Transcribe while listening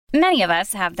Many of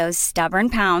us have those stubborn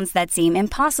pounds that seem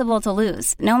impossible to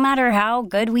lose, no matter how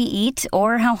good we eat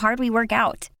or how hard we work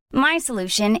out. My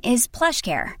solution is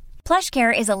PlushCare.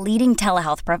 PlushCare is a leading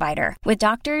telehealth provider with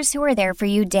doctors who are there for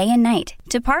you day and night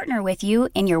to partner with you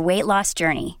in your weight loss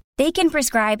journey. They can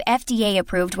prescribe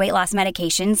FDA-approved weight loss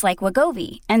medications like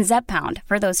Wegovy and Zepbound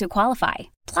for those who qualify.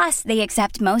 Plus, they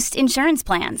accept most insurance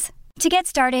plans. To get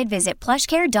started, visit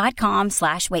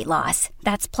plushcare.com/weightloss.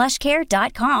 That's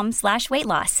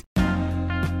plushcare.com/weightloss.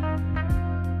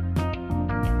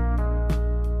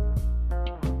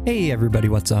 Hey everybody,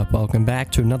 what's up? Welcome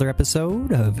back to another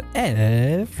episode of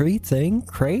Everything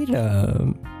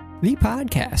Kratom, the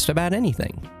podcast about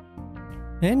anything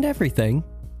and everything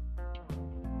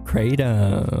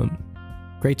Kratom.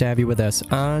 Great to have you with us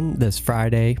on this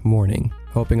Friday morning.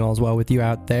 Hoping all's well with you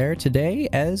out there today,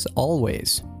 as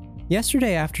always.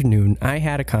 Yesterday afternoon, I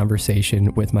had a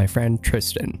conversation with my friend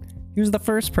Tristan. He was the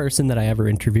first person that I ever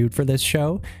interviewed for this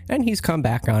show, and he's come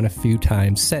back on a few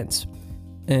times since.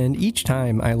 And each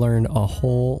time I learn a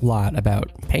whole lot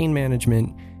about pain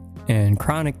management and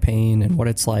chronic pain and what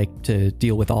it's like to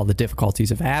deal with all the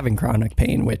difficulties of having chronic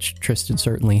pain, which Tristan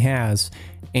certainly has.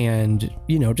 And,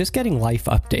 just getting life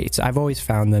updates. I've always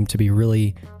found them to be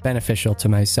really beneficial to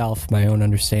myself, my own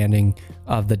understanding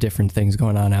of the different things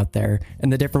going on out there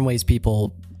and the different ways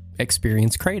people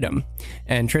experience Kratom.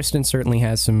 And Tristan certainly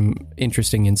has some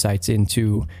interesting insights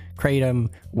into Kratom,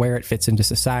 where it fits into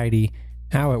society,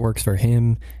 how it works for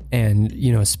him, and,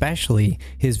 especially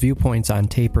his viewpoints on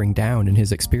tapering down and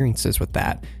his experiences with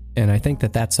that. And I think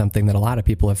that that's something that a lot of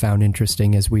people have found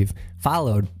interesting as we've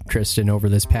followed Tristan over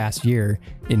this past year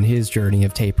in his journey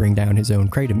of tapering down his own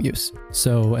Kratom use.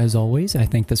 So as always, I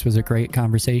think this was a great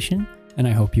conversation, and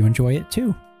I hope you enjoy it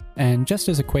too. And just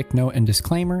as a quick note and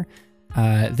disclaimer,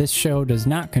 this show does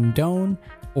not condone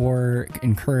or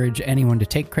encourage anyone to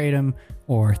take Kratom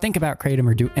or think about Kratom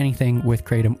or do anything with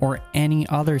Kratom or any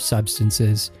other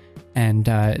substances. And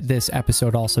this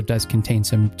episode also does contain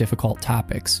some difficult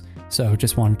topics. So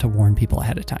just wanted to warn people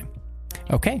ahead of time.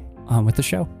 Okay, on with the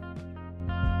show.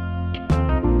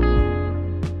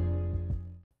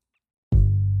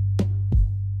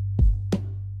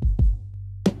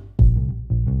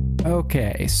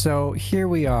 Okay, so here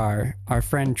we are, our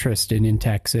friend Tristan in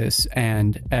Texas.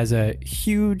 And as a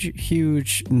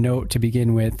huge note to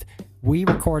begin with, we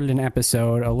recorded an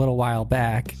episode a little while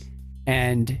back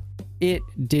and it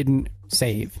didn't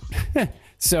save.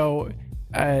 So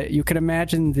you can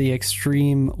imagine the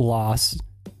extreme loss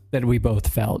that we both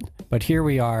felt. But here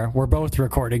we are. We're both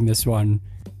recording this one.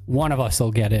 One of us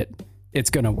will get it. It's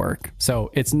going to work.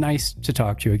 So it's nice to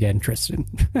talk to you again, Tristan.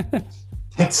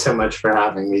 Thanks so much for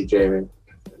having me, Jamie.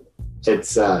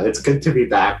 It's good to be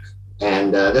back.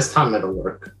 And this time it'll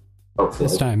work. Hopefully.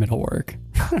 This time it'll work.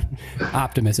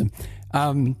 Optimism.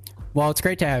 Well, it's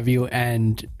great to have you.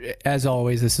 And as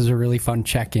always, this is a really fun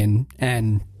check-in.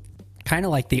 And kind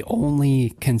of like the only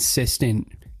consistent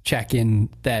check-in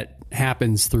that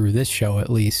happens through this show, at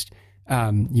least.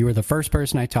 You were the first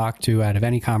person I talked to out of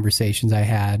any conversations I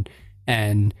had.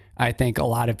 And I think a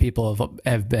lot of people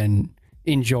have been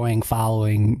enjoying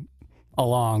following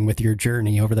along with your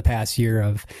journey over the past year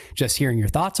of just hearing your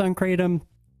thoughts on Kratom,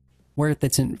 where it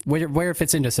fits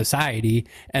into society,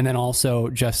 and then also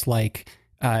just like,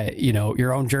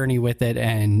 your own journey with it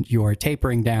and your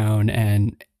tapering down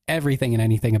and everything and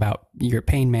anything about your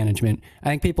pain management. I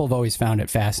think people have always found it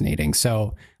fascinating.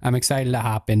 So I'm excited to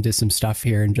hop into some stuff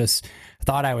here and just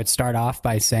thought I would start off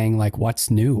by saying, like,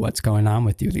 what's new? What's going on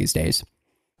with you these days?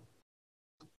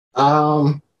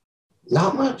 Not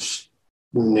much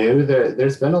new.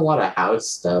 There's been a lot of house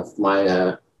stuff.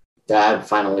 My dad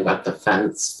finally got the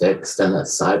fence fixed and the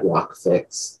sidewalk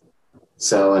fixed.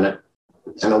 So in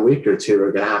a week or two,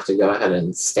 we're going to have to go ahead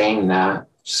and stain that.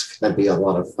 It's going to be a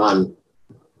lot of fun.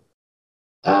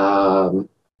 But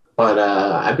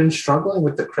I've been struggling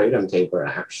with the Kratom Taper,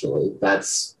 actually.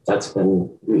 That's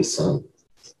been recent.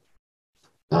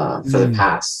 For the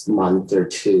past month or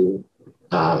two,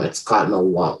 it's gotten a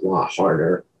lot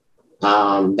harder.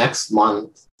 Next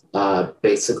month,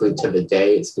 basically to the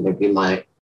day, it's going to be my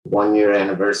 1-year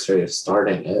anniversary of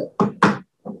starting it.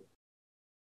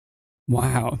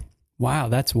 Wow,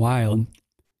 that's wild.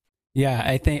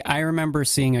 Yeah, I remember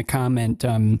seeing a comment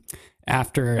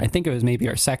after, I think it was maybe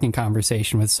our second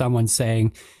conversation, with someone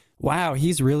saying, wow,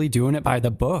 he's really doing it by the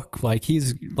book. Like,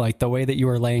 he's like, the way that you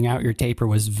were laying out your taper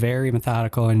was very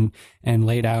methodical and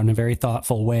laid out in a very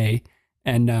thoughtful way.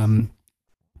 And,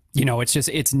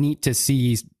 it's neat to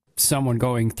see someone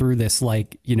going through this,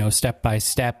 like, step by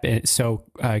step, so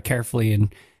carefully.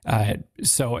 And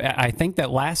so I think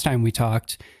that last time we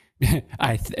talked,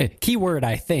 keyword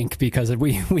I think, because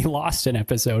we lost an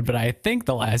episode, but I think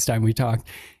the last time we talked,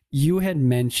 you had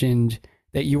mentioned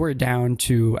that you were down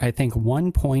to, I think,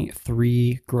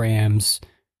 1.3 grams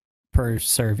per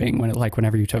serving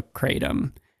whenever you took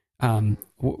Kratom.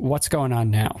 What's going on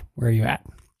now? Where are you at?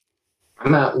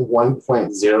 I'm at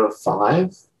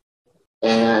 1.05,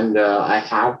 and I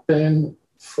have been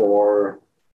I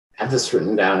have this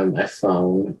written down in my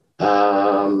phone.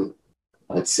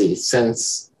 Let's see,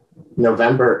 since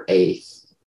November 8th.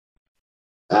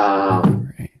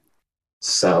 Right.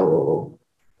 So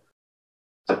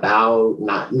about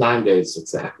 9 days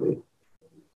exactly.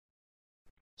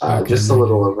 Okay, just a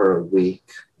little over a week.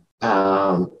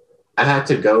 I've had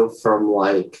to go from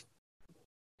like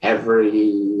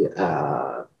every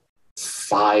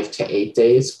 5 to 8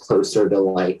 days, closer to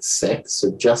like 6,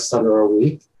 so just under a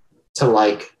week, to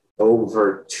like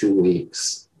over 2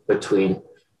 weeks between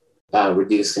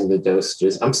reducing the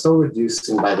dosages. I'm still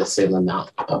reducing by the same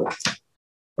amount, though,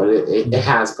 but it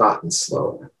has gotten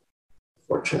slower,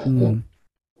 fortunately.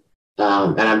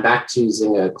 And I'm back to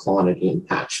using a clonidine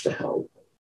patch to help.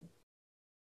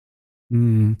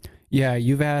 Yeah,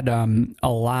 you've had a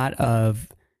lot of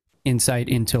insight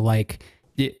into like,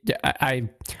 I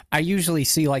usually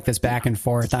see like this back and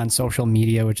forth on social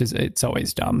media, which is, it's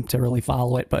always dumb to really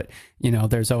follow it, but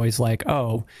there's always like,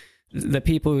 oh, the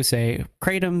people who say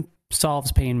Kratom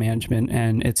solves pain management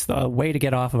and it's the way to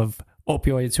get off of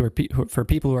opioids for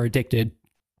people who are addicted.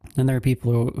 And there are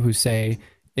people who say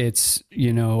it's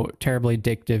terribly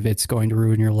addictive, it's going to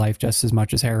ruin your life just as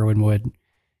much as heroin would.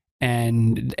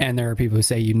 And there are people who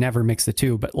say you never mix the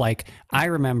two. But like, I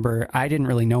remember I didn't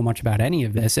really know much about any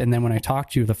of this. And then when I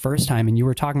talked to you the first time and you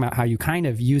were talking about how you kind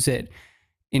of use it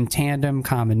in tandem,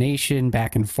 combination,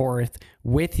 back and forth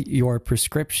with your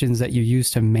prescriptions that you use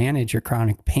to manage your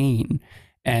chronic pain,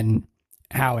 and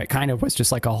how it kind of was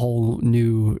just like a whole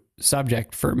new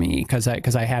subject for me because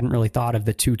I hadn't really thought of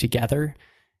the two together.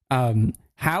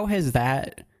 How has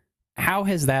that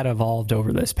evolved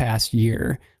over this past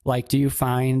year? Like, do you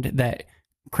find that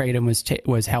Kratom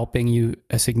was helping you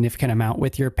a significant amount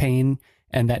with your pain,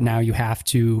 and that now you have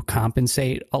to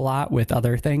compensate a lot with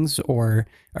other things, or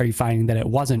are you finding that it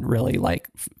wasn't really like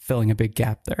filling a big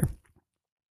gap there?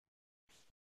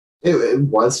 It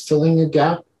was filling a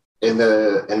gap in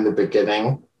the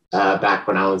beginning, back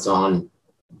when I was on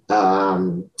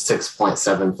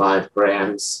 6.75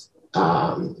 grams.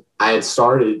 I had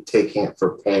started taking it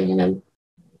for pain and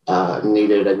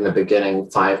needed in the beginning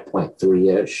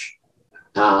 5.3-ish.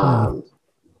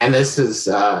 And this is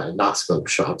not Smoke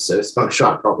Shop, so Smoke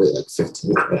Shop probably like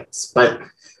 15 grams. But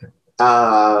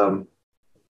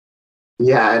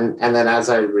yeah, and then as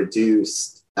I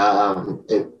reduced,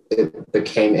 it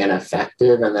became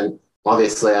ineffective. And then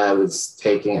obviously I was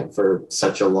taking it for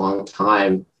such a long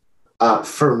time.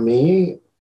 For me,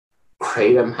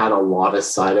 Kratom had a lot of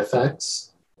side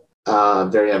effects,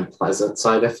 very unpleasant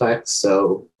side effects.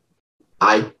 So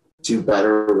I do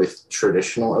better with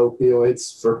traditional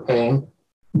opioids for pain.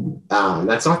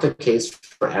 That's not the case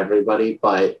for everybody,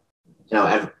 but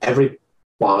every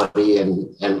body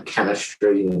and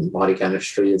chemistry and body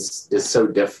chemistry is so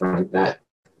different that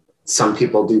some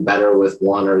people do better with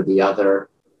one or the other.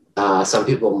 Some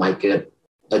people might get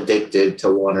addicted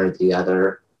to one or the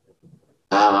other.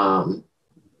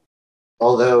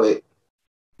 Although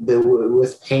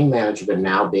with pain management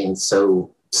now being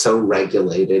so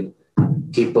regulated,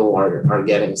 people are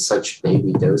getting such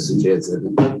baby dosages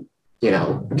and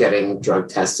getting drug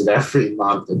tested every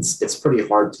month. It's pretty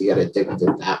hard to get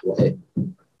addicted that way.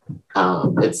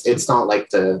 It's not like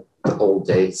the old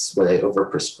days where they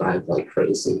overprescribed like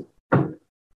crazy.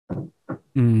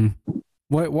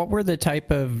 What were the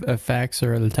type of effects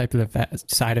or the type of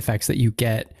side effects that you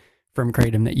get from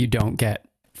Kratom that you don't get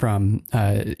from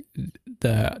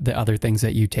the other things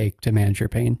that you take to manage your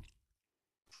pain?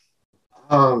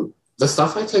 The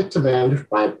stuff I take to manage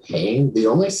my pain, the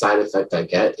only side effect I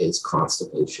get is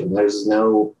constipation. There's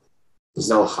no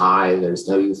high, there's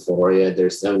no euphoria,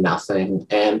 there's no nothing.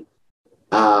 And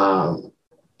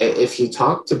if you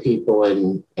talk to people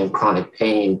in chronic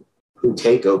pain who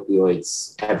take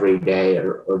opioids every day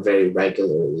or very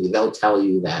regularly, they'll tell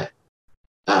you that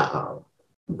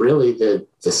really the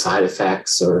side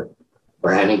effects or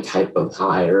any type of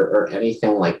high or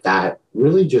anything like that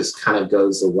really just kind of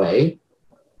goes away.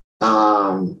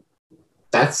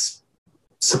 That's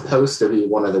supposed to be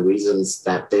one of the reasons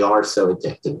that they are so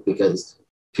addicted, because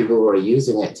people who are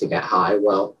using it to get high,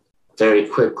 well, very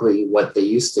quickly what they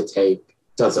used to take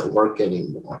doesn't work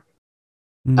anymore.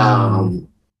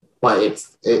 But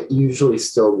it usually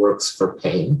still works for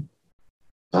pain.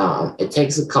 It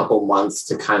takes a couple months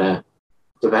to kind of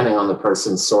depending on the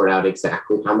person, sort out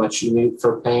exactly how much you need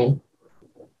for pain.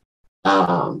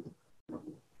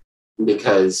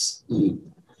 Because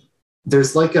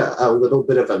there's like a little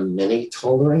bit of a mini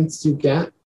tolerance you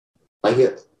get.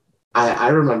 I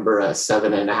remember a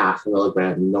 7.5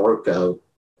 milligram Norco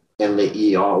in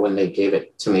the ER when they gave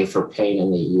it to me for pain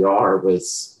in the ER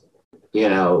was,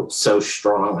 so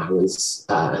strong I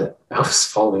was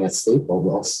falling asleep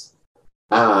almost.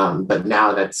 But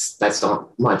now that's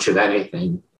not much of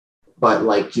anything. But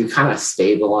like you kind of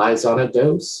stabilize on a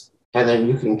dose, and then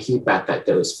you can keep at that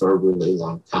dose for a really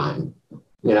long time.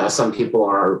 Some people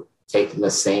are taking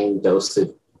the same dosage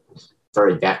for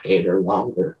a decade or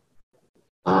longer.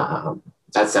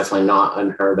 That's definitely not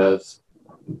unheard of.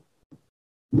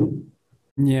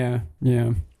 Yeah.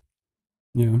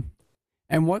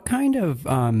 And what kind of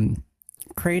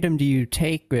kratom do you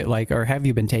take, or have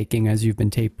you been taking as you've been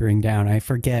tapering down? I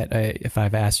forget if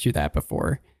I've asked you that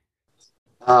before.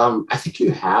 I think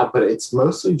you have, but it's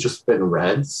mostly just been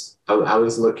reds. I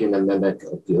was looking to mimic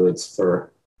opioids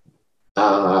for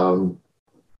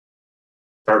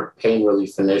pain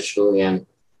relief initially, and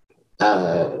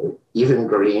even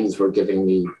greens were giving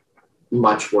me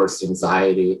much worse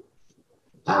anxiety.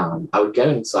 I would get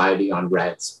anxiety on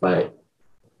reds, but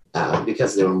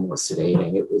because they were more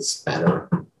sedating, it was better.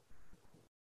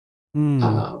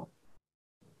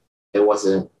 It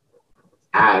wasn't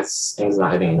as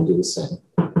anxiety-inducing.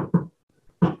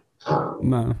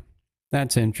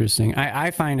 That's interesting.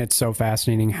 I find it so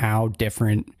fascinating how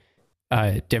different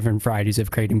varieties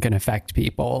of kratom can affect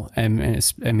people.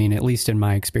 And I mean, at least in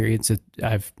my experience,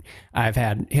 I've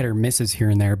had hit or misses here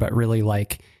and there, but really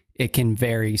like it can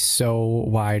vary so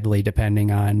widely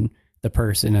depending on the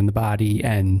person and the body.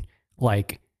 And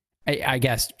like, I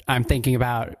guess I'm thinking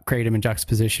about kratom in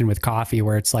juxtaposition with coffee,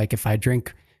 where it's like if I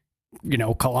drink,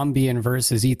 Colombian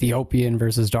versus Ethiopian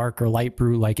versus dark or light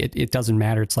brew, like it doesn't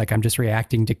matter. It's like I'm just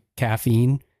reacting to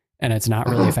caffeine and it's not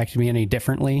really affecting me any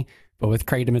differently. But with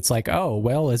kratom, it's like, oh,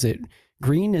 well, is it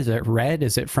green? Is it red?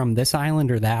 Is it from this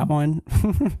island or that one?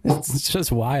 It's just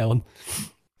wild.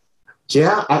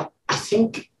 Yeah, I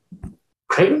think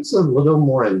kratom's a little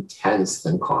more intense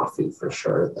than coffee for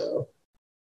sure, though.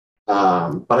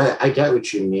 But I get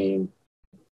what you mean.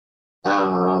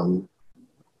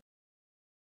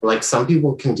 Like some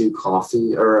people can do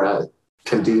coffee or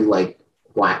can do like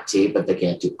black tea, but they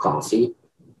can't do coffee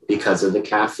because of the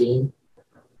caffeine.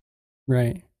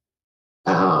 Right.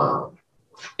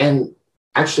 And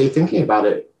actually thinking about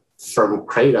it from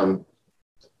kratom,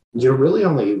 you're really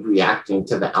only reacting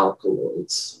to the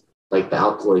alkaloids, like the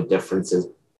alkaloid differences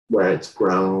where it's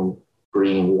grown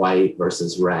green, white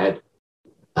versus red.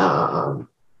 So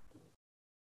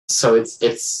it's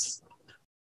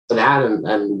that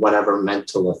and whatever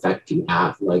mental effect you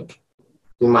have. Like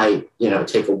you might,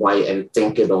 take a white and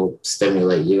think it'll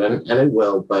stimulate you, and it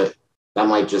will, but that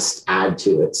might just add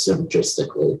to it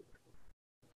synergistically.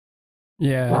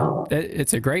 Yeah,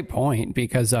 it's a great point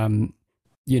because,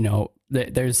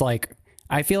 there's like,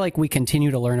 I feel like we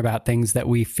continue to learn about things that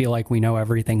we feel like we know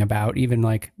everything about. Even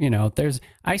like,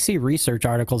 I see research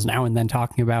articles now and then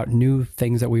talking about new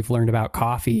things that we've learned about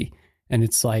coffee. And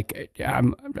it's like,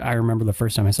 I remember the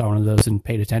first time I saw one of those and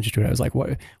paid attention to it. I was like,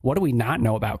 what do we not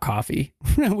know about coffee?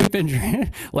 We've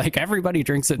been like, everybody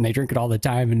drinks it and they drink it all the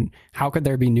time. And how could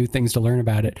there be new things to learn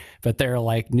about it? But there are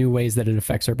like new ways that it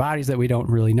affects our bodies that we don't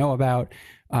really know about.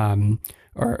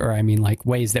 Or I mean like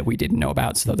ways that we didn't know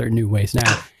about. So there are new ways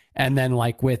now. And then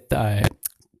like with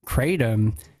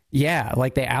kratom, yeah,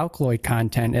 like the alkaloid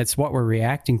content, it's what we're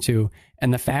reacting to.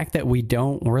 And the fact that we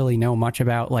don't really know much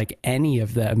about like any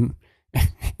of them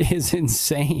is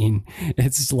insane.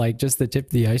 It's like just the tip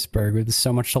of the iceberg. There's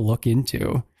so much to look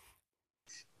into.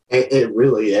 It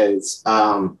really is.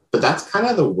 But that's kind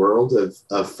of the world of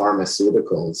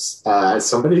pharmaceuticals. As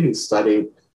somebody who studied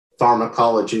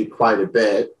pharmacology quite a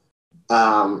bit,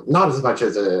 not as much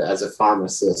as a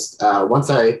pharmacist. Once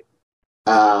I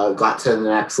got to the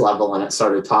next level and it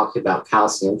started talking about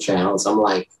calcium channels, I'm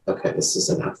like, okay, this is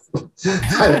enough.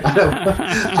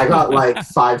 I got like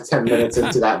 5-10 minutes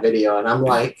into that video and I'm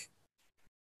like,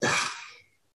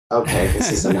 okay,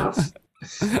 this is enough.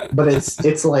 But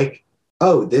it's like,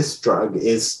 oh, this drug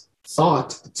is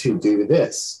thought to do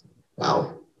this.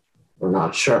 Well, we're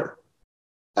not sure.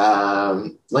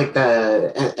 And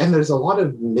there's a lot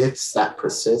of myths that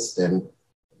persist in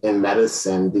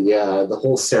medicine. The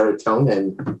whole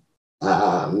serotonin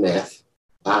myth,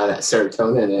 that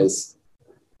serotonin is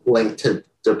linked to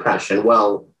depression.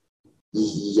 Well,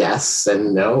 yes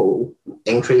and no.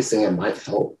 Increasing it might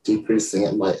help, decreasing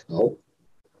it might help,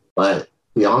 but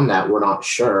beyond that, we're not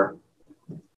sure.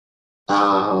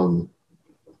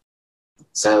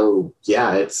 So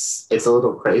yeah, it's a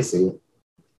little crazy,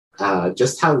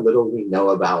 just how little we know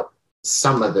about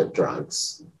some of the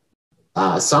drugs.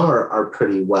 Some are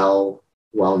pretty well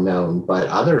known, but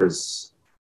others,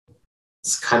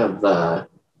 it's kind of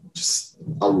just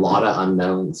a lot of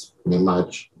unknowns, pretty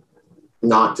much.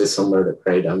 Not dissimilar to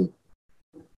Kratom.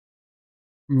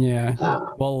 Yeah.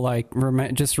 Well, like,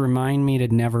 just remind me to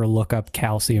never look up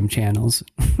calcium channels.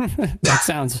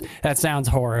 that sounds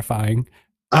horrifying.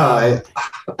 I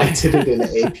did it in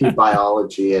AP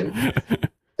biology, and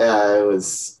it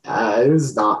was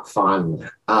not fun.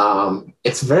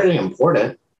 It's very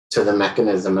important to the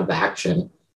mechanism of action.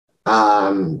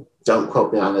 Don't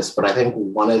quote me on this, but I think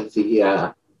one of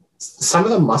the some of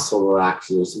the muscle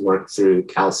relaxers work through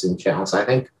calcium channels. I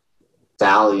think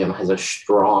Valium has a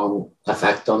strong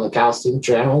effect on the calcium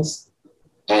channels,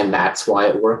 and that's why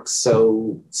it works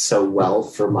so well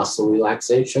for muscle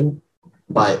relaxation.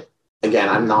 But again,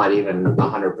 I'm not even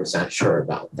 100% sure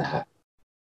about that.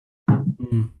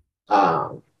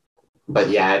 But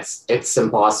yeah, it's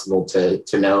impossible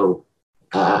to know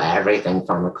everything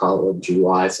pharmacology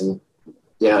wise, and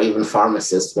even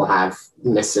pharmacists will have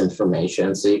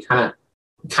misinformation. So you kind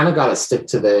of got to stick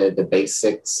to the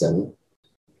basics and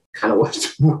kind of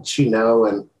what you know.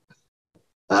 And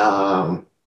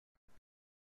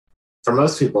for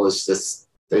most people, it's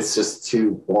just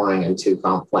too boring and too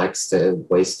complex to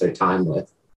waste their time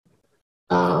with.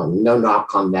 No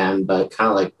knock on them, but kind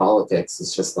of like politics,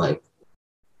 it's just like,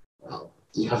 well,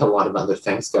 you have a lot of other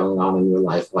things going on in your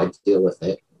life. Why deal with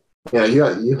it?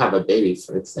 You have a baby,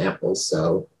 for example,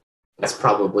 so that's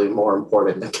probably more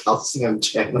important than calcium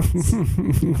channels.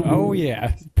 Oh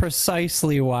yeah,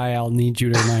 precisely why I'll need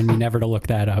you to remind me never to look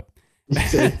that up.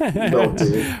 Will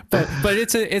do. But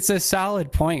it's a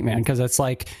solid point, man, because it's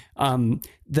like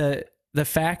the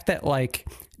fact that like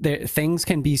things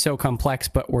can be so complex,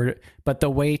 but the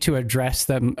way to address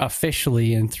them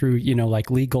officially and through like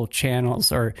legal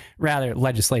channels, or rather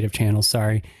legislative channels,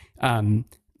 sorry.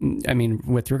 I mean,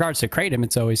 with regards to Kratom,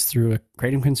 it's always through a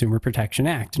Kratom Consumer Protection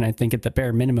Act. And I think at the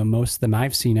bare minimum, most of them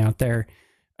I've seen out there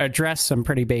address some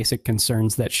pretty basic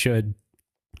concerns that should,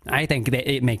 I think that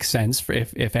it makes sense for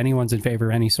if anyone's in favor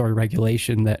of any sort of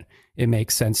regulation, that it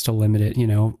makes sense to limit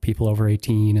it, people over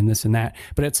 18 and this and that.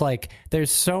 But it's like,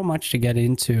 there's so much to get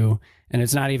into, and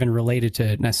it's not even related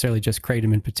to necessarily just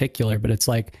Kratom in particular, but it's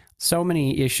like so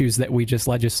many issues that we just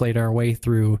legislate our way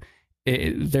through.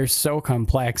 They're so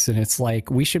complex, and it's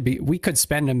like we could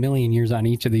spend a million years on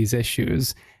each of these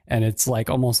issues, and it's like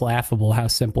almost laughable how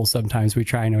simple sometimes we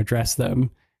try and address them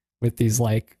with these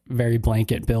like very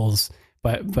blanket bills.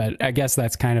 But I guess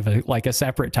that's kind of a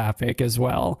separate topic as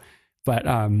well. But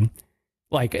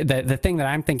like the thing that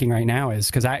I'm thinking right now is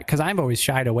because I've always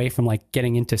shied away from like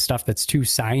getting into stuff that's too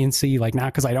sciencey, like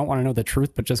not because I don't want to know the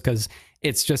truth, but just because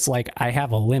it's just like I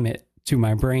have a limit to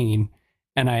my brain.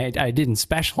 And I didn't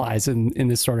specialize in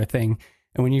this sort of thing.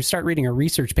 And when you start reading a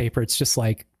research paper, it's just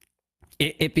like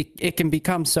it can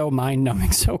become so mind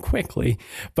numbing so quickly.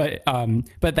 But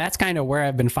that's kind of where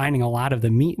I've been finding a lot of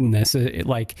the meat in this.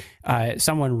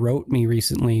 Someone wrote me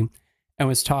recently and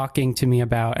was talking to me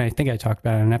about, and I think I talked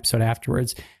about it in an episode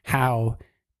afterwards, how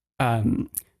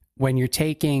when you're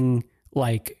taking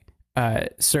like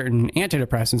certain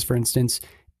antidepressants, for instance,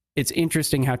 it's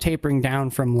interesting how tapering down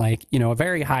from like, a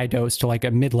very high dose to like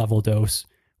a mid-level dose,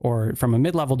 or from a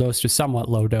mid-level dose to somewhat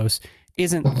low dose,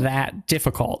 isn't that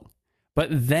difficult. But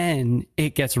then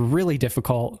it gets really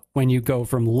difficult when you go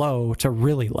from low to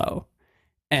really low.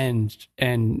 And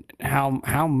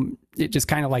how it just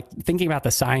kind of like thinking about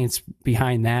the science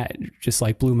behind that just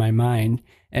like blew my mind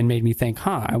and made me think,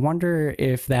 I wonder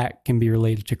if that can be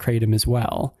related to Kratom as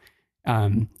well.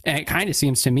 And it kind of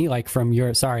seems to me like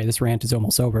sorry, this rant is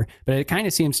almost over, but it kind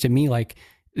of seems to me like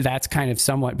that's kind of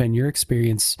somewhat been your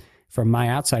experience from my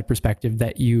outside perspective,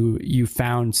 that you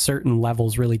found certain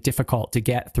levels really difficult to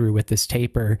get through with this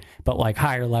taper, but like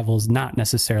higher levels, not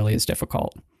necessarily as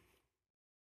difficult.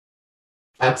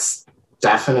 That's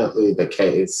definitely the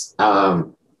case.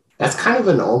 That's kind of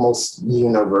an almost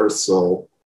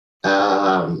universal,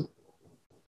 I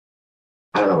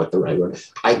don't know what the right word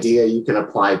idea you can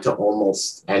apply to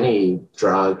almost any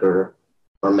drug or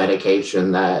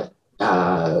medication that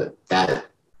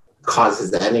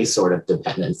causes any sort of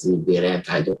dependency, be it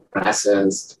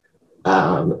antidepressants,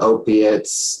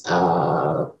 opiates,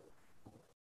 kratom,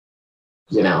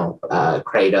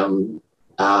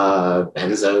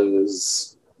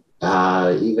 benzos,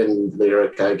 even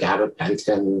Lyrica,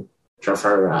 gabapentin,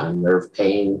 for nerve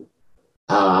pain.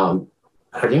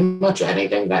 Pretty much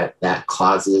anything that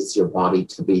causes your body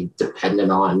to be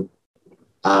dependent on,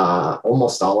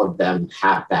 almost all of them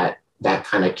have that that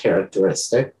kind of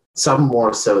characteristic. Some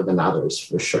more so than others,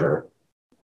 for sure.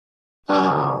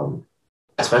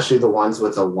 Especially the ones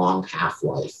with a long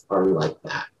half-life are like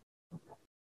that.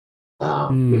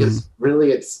 Because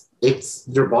really it's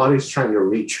your body's trying to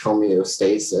reach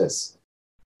homeostasis.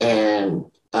 And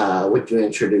when you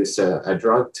introduce a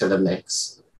drug to the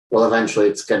mix, well, eventually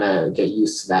it's going to get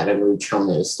used to that and reach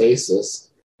homeostasis.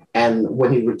 And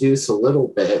when you reduce a little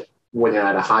bit, when you're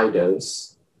at a high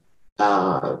dose,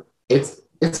 it's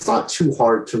not too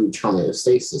hard to reach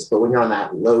homeostasis. But when you're on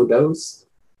that low dose,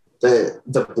 the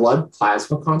blood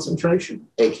plasma concentration,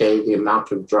 aka the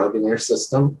amount of drug in your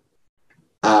system,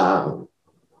 the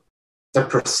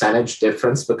percentage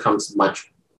difference becomes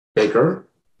much bigger,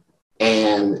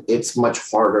 and it's much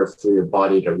harder for your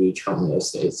body to reach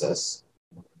homeostasis.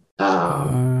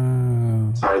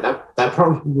 Sorry, that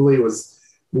probably was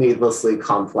needlessly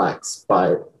complex,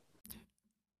 but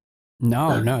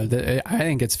I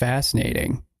think it's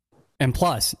fascinating. And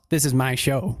plus, this is my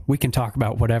show. We can talk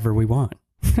about whatever we want.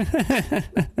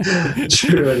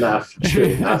 True enough.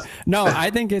 No, I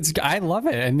love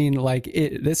it. I mean, like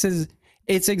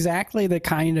it's exactly the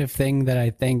kind of thing that I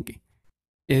think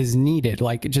is needed.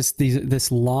 Like just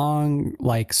this long,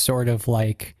 like sort of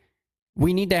like,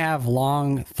 we need to have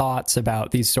long thoughts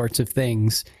about these sorts of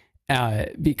things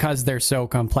because they're so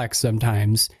complex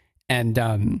sometimes.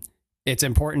 And it's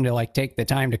important to like take the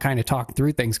time to kind of talk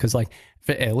through things. Cause like,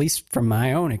 at least from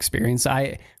my own experience,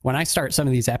 when I start some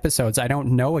of these episodes, I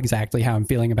don't know exactly how I'm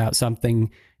feeling about something,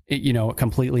 you know,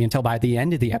 completely until by the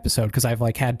end of the episode. Cause I've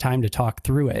like had time to talk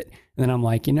through it. And then I'm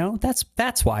like, you know,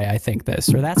 that's why I think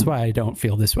this, or that's why I don't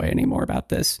feel this way anymore about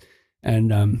this.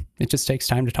 And it just takes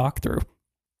time to talk through.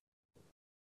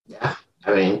 Yeah.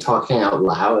 I mean, talking out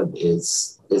loud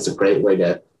is a great way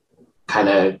to kind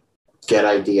of get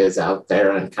ideas out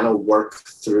there and kind of work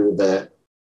through the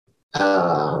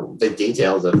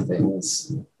details of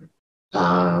things.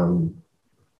 Yeah,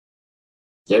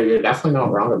 you're definitely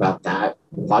not wrong about that.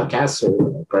 Podcasts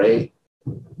are great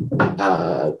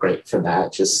for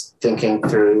that. Just thinking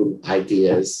through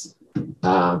ideas,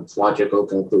 logical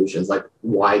conclusions, like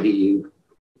why do you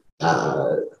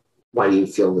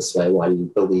feel this way? Why do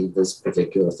you believe this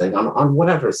particular thing on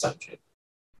whatever subject?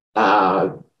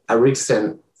 A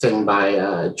recent thing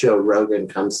by Joe Rogan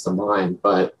comes to mind,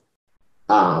 but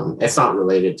it's not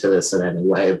related to this in any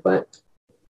way. But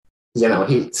you know,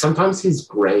 sometimes he's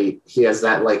great. He has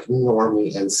that like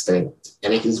normie instinct,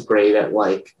 and he's great at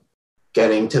like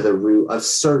getting to the root of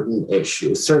certain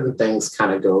issues. Certain things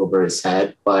kind of go over his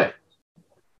head, but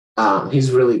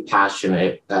he's really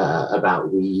passionate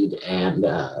about weed and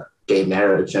gay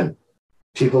marriage, and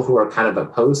people who are kind of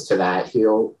opposed to that,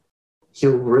 he'll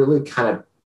really kind of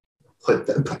put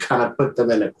them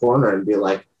in a corner and be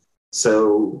like,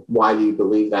 so why do you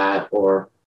believe that? Or,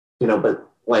 you know, but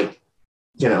like,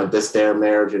 you know, does their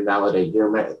marriage invalidate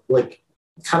your marriage? Like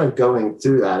kind of going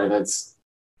through that. And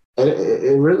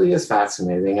it really is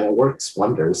fascinating, and it works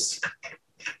wonders,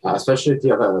 especially if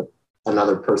you have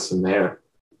another person there.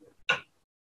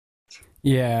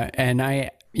 Yeah. And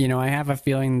I have a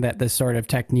feeling that this sort of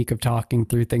technique of talking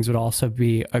through things would also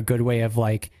be a good way of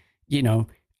like, you know,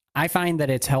 I find that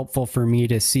it's helpful for me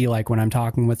to see like when I'm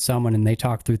talking with someone and they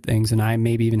talk through things and I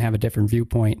maybe even have a different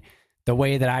viewpoint, the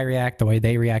way that I react, the way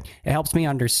they react, it helps me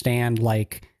understand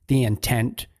like the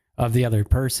intent of the other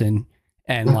person.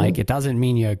 And like, it doesn't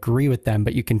mean you agree with them,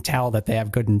 but you can tell that they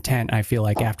have good intent, I feel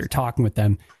like, after talking with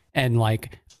them. And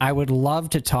like, I would love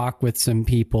to talk with some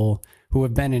people who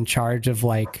have been in charge of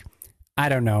like, I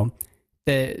don't know,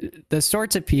 the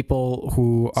sorts of people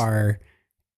who are,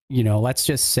 you know, let's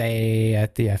just say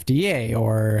at the FDA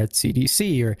or at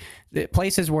CDC or the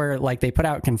places where like they put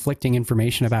out conflicting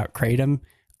information about Kratom.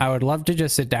 I would love to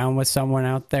just sit down with someone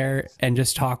out there and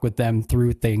just talk with them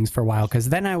through things for a while. Cause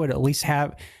then I would at least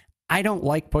I don't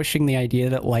like pushing the idea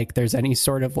that like there's any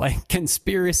sort of like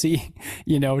conspiracy,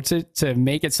 you know, to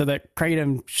make it so that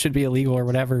Kratom should be illegal or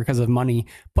whatever because of money.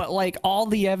 But like all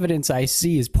the evidence I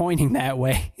see is pointing that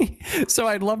way. So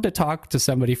I'd love to talk to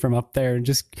somebody from up there and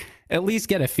just at least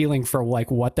get a feeling for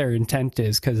like what their intent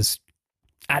is. Cause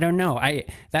I don't know.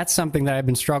 That's something that I've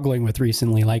been struggling with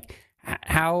recently. Like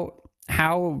how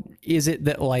is it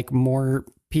that like more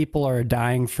people are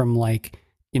dying from like,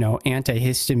 you know,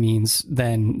 antihistamines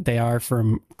than they are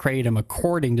from Kratom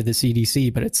according to the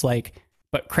CDC, but it's like,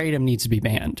 but Kratom needs to be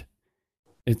banned.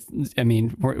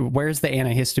 Where's the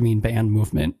antihistamine ban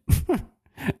movement?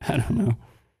 I don't know.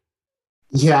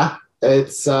 Yeah,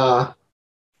 it's there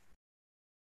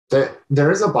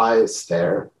is a bias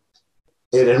there.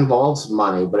 It involves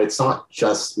money, but it's not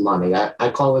just money. I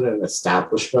call it an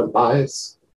establishment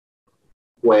bias,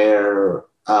 where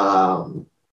um,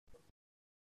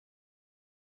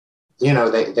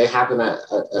 they have an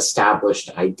established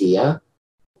idea,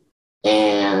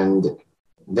 and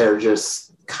they're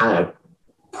just kind of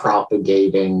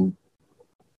propagating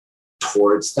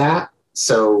towards that.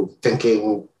 So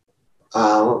thinking,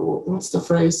 what's the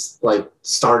phrase? Like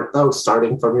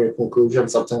starting from your conclusion,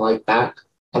 something like that.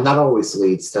 And that always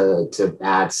leads to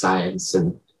bad science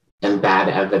and bad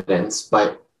evidence,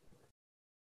 but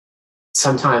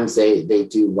sometimes they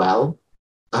do well.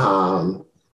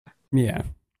 Yeah.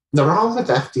 The problem with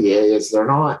FDA is they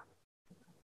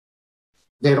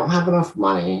don't have enough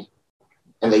money,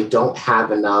 and they don't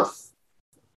have enough.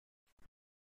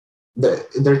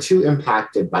 They're too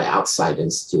impacted by outside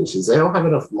institutions. They don't have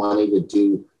enough money to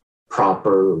do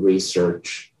proper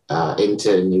research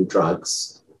into new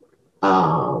drugs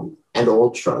and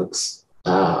old drugs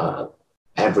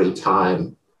every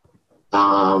time.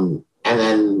 And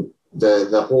then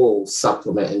the whole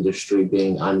supplement industry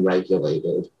being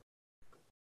unregulated.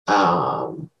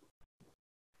 And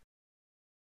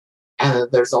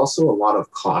there's also a lot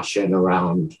of caution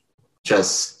around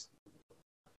just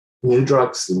new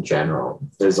drugs in general.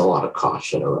 There's a lot of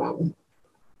caution around.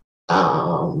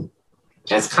 And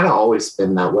it's kind of always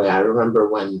been that way. I remember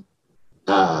when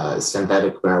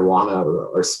synthetic marijuana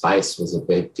or spice was a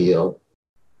big deal.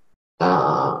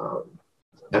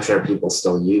 I'm sure people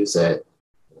still use it.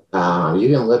 You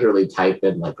can literally type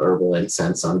in like herbal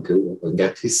incense on Google and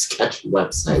get these sketchy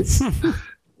websites.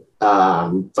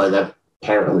 But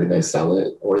apparently they sell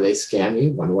it or they scam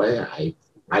you one way.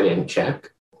 I didn't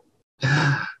check.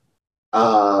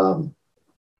 But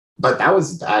that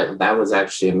was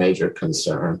actually a major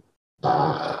concern.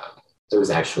 It was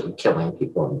actually killing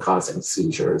people and causing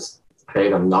seizures.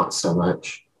 Kratom, not so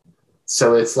much.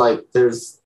 So it's like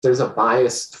there's a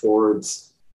bias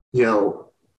towards,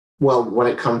 well, when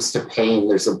it comes to pain,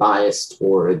 there's a bias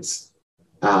towards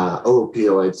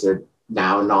opioids or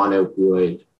now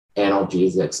non-opioid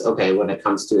analgesics. Okay, when it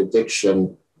comes to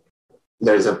addiction,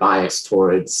 there's a bias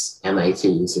towards MATs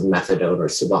and methadone or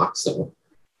Suboxone.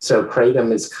 So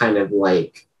Kratom is kind of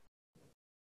like,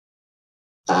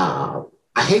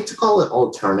 I hate to call it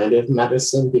alternative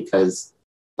medicine, because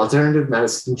alternative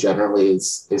medicine generally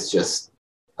is just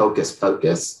hocus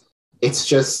pocus. It's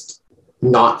just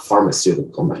not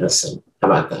pharmaceutical medicine. How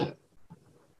about that?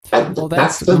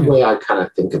 That's the way I kind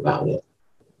of think about it.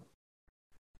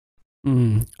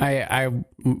 I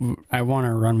want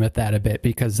to run with that a bit,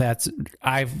 because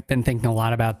I've been thinking a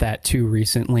lot about that too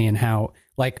recently, and how,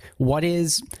 like, what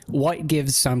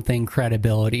gives something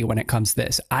credibility when it comes to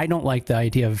this. I don't like the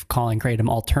idea of calling Kratom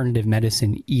alternative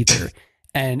medicine either.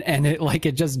 and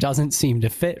it just doesn't seem to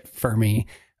fit for me,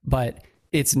 but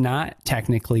it's not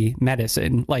technically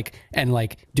medicine.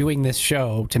 And doing this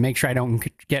show to make sure I don't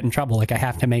get in trouble, like, I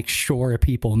have to make sure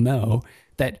people know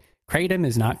that Kratom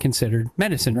is not considered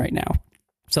medicine right now.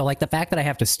 So, like, the fact that I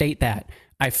have to state that,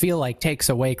 I feel like takes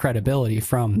away credibility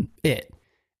from it.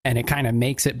 And it kind of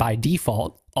makes it by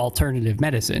default alternative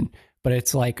medicine. But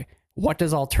it's like, what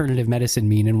does alternative medicine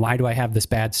mean? And why do I have this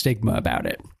bad stigma about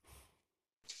it?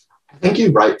 I think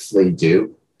you rightfully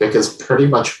do, because pretty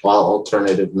much all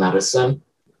alternative medicine,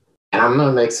 and I'm going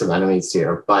to make some enemies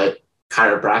here, but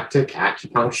chiropractic,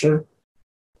 acupuncture,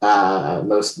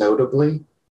 most notably,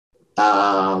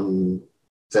 the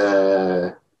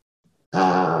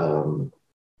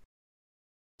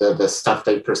stuff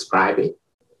they prescribe, it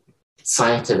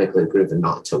scientifically proven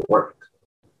not to work,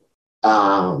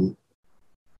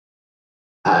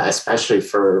 especially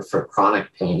for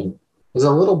chronic pain. There's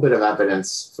a little bit of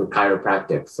evidence for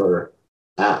chiropractic for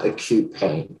acute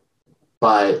pain,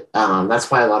 but that's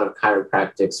why a lot of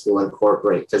chiropractics will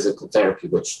incorporate physical therapy,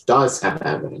 which does have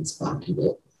evidence behind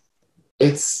it.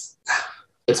 It's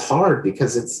hard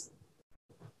because it's,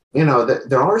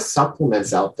 there are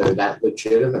supplements out there that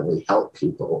legitimately help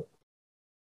people.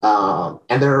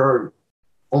 And there are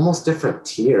almost different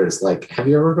tiers. Like, have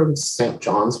you ever heard of St.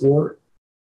 John's wort?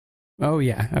 Oh,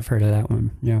 yeah, I've heard of that one.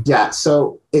 Yeah. Yeah,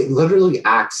 so it literally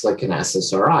acts like an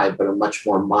SSRI, but a much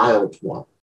more mild one.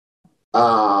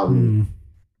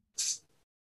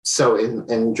 So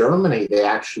in Germany, they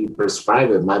actually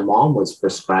prescribe it. My mom was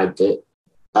prescribed it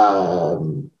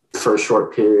for a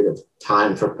short period of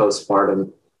time for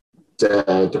postpartum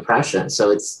depression.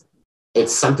 So it's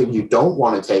something you don't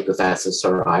want to take with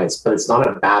SSRIs, but it's not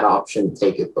a bad option to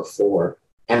take it before.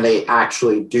 And they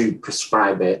actually do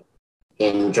prescribe it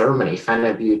in Germany.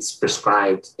 Phenabute's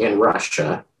prescribed in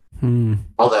Russia,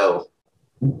 although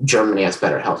Germany has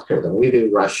better healthcare than we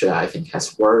do. Russia, I think,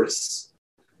 has worse.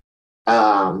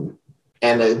 And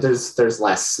there's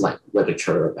less like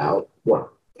literature about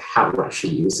how Russia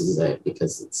uses it,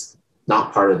 because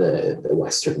not part of the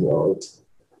Western world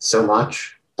so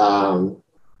much. But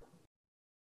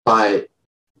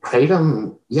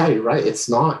kratom, yeah, you're right. It's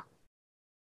not.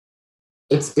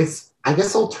 It's. I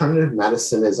guess alternative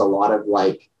medicine is a lot of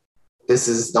like, this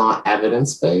is not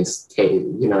evidence based.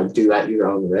 Do at your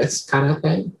own risk kind of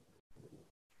thing.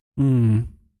 Mm.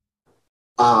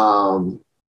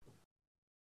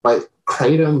 But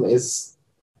kratom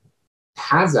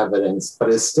has evidence, but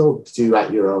is still do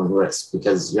at your own risk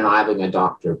because you're not having a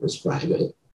doctor prescribe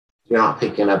it. You're not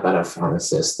picking up at a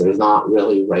pharmacist. There's not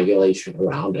really regulation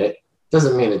around it.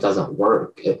 Doesn't mean it doesn't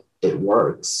work. It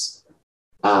works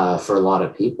for a lot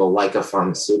of people, like a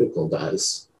pharmaceutical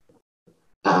does.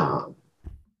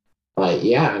 But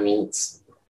yeah, I mean,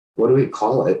 what do we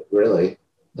call it, really?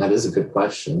 That is a good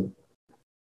question.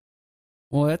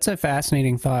 Well, that's a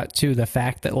fascinating thought, too. The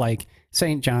fact that, like,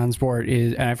 St. John's wort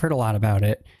is, and I've heard a lot about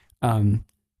it,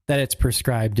 that it's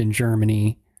prescribed in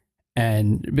Germany.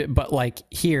 But like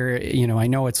here, I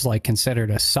know it's like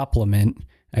considered a supplement.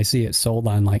 I see it sold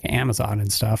on like Amazon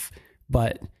and stuff,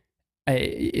 but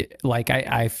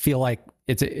I feel like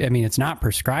it's not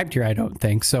prescribed here, I don't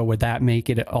think. So would that make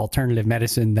it alternative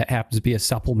medicine that happens to be a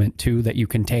supplement too that you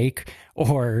can take?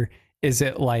 Or is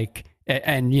it like,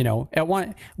 and at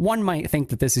one might think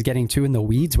that this is getting too in the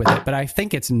weeds with it, but I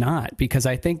think it's not, because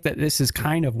I think that this is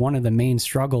kind of one of the main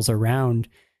struggles around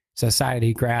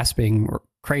society grasping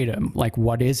kratom. Like,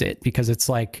 what is it? Because it's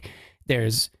like,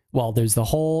 there's the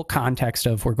whole context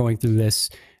of, we're going through this,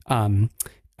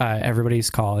 everybody's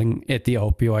calling it the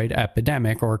opioid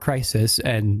epidemic or crisis.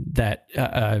 And that,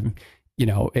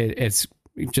 it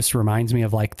just reminds me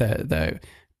of like the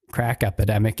crack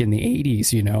epidemic in the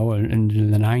 80s, and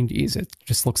in the 90s. It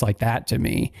just looks like that to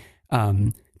me.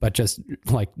 But just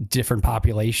like different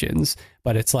populations.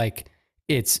 But it's like,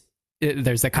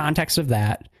 there's the context of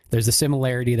that. There's a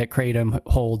similarity that kratom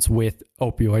holds with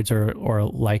opioids or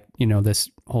like,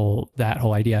 that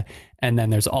whole idea. And then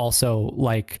there's also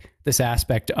like this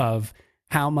aspect of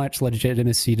how much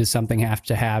legitimacy does something have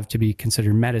to be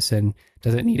considered medicine?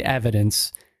 Does it need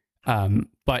evidence?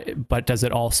 But does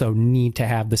it also need to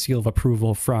have the seal of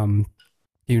approval from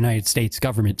the United States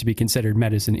government to be considered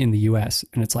medicine in the US?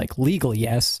 And it's like, legally,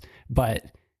 yes. But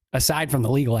aside from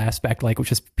the legal aspect, like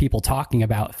just people talking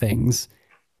about things,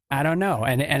 I don't know.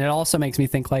 And it also makes me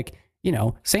think like,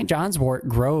 St. John's wort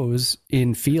grows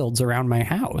in fields around my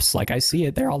house. Like I see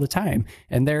it there all the time.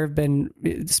 And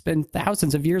it's been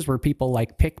thousands of years where people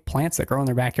like pick plants that grow in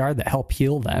their backyard that help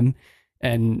heal them.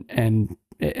 And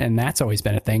that's always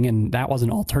been a thing. And that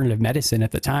wasn't alternative medicine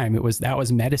at the time. That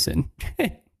was medicine.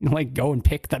 Like, go and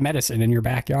pick the medicine in your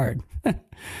backyard. I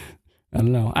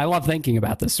don't know. I love thinking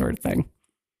about this sort of thing.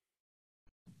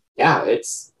 Yeah,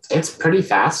 it's pretty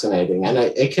fascinating, and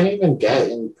it can even get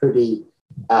in pretty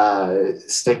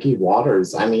sticky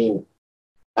waters. I mean,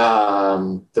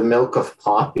 the milk of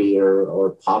poppy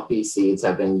or poppy seeds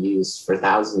have been used for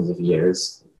thousands of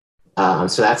years. So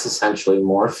that's essentially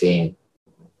morphine.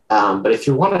 But if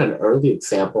you want an early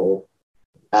example,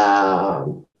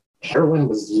 heroin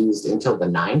was used until the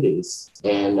 90s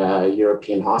in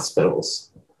European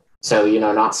hospitals. So,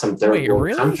 not some third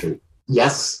world country.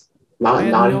 Yes, not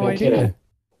even kidding.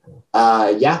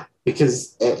 Yeah,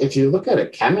 because if you look at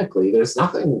it chemically, there's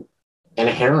nothing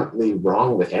inherently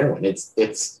wrong with heroin.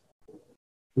 It's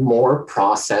more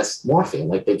processed morphine.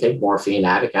 Like they take morphine,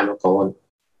 add a chemical, and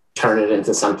turn it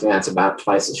into something that's about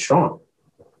twice as strong.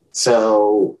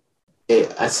 So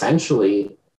it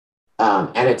essentially,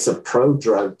 and it's a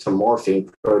prodrug to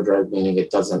morphine. Prodrug meaning it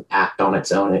doesn't act on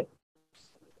its own.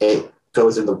 It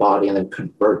goes in the body and then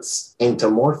converts into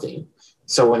morphine.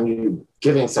 So when you're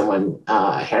giving someone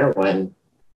heroin,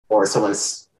 or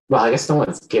I guess no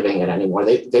one's giving it anymore.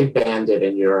 They banned it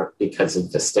in Europe because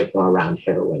of the stigma around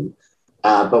heroin.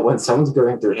 But when someone's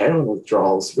going through heroin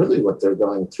withdrawals, really what they're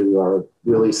going through are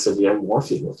really severe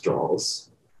morphine withdrawals.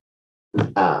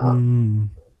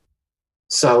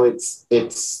 So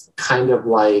it's kind of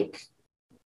like,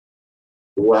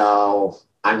 well,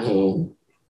 I mean,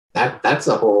 that's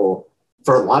a whole,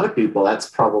 for a lot of people, that's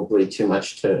probably too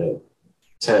much to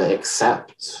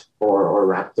accept or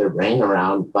wrap their brain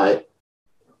around. But,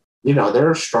 there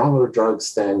are stronger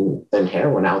drugs than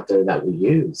heroin out there that we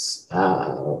use.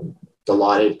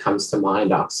 Dilaudid comes to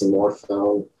mind,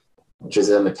 oxymorphone, which is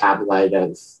a metabolite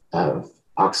of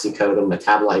oxycodone.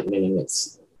 Metabolite meaning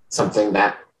it's something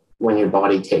that when your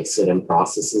body takes it and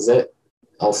processes it,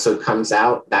 also comes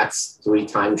out. That's 3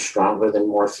 times stronger than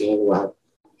morphine, while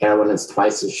heroin is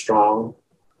twice as strong.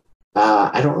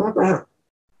 I don't remember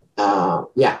how,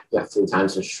 3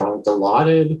 times as strong.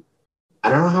 Dilaudid, I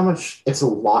don't know how much, it's a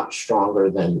lot stronger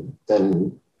than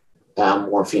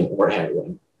morphine or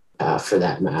heroin, for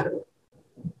that matter.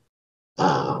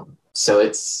 So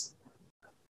it's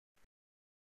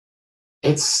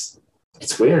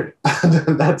weird.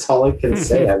 That's all I can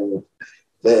say. I mean,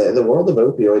 the world of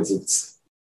opioids,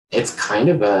 it's kind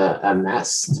of a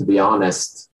mess, to be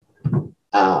honest.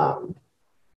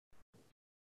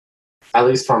 At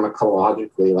least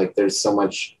pharmacologically, like there's so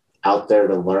much out there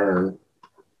to learn,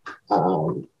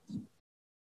 and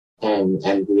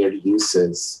weird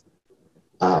uses.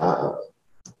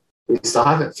 We still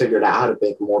haven't figured out how to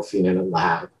make morphine in a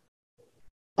lab.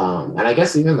 And I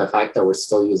guess even the fact that we're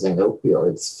still using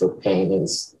opioids for pain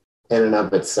is in and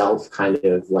of itself kind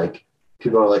of like,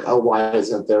 people are like, oh, why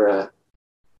isn't there a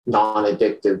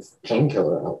non-addictive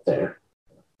painkiller out there?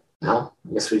 Well,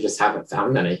 I guess we just haven't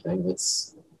found anything.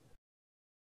 It's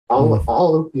all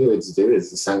opioids do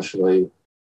is essentially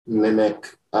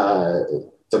mimic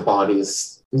the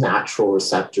body's natural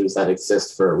receptors that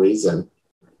exist for a reason.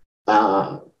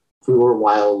 We were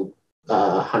wild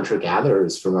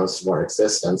hunter-gatherers for most of our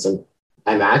existence, and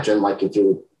I imagine, like, if you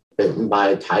were bitten by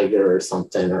a tiger or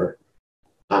something, or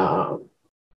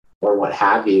what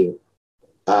have you,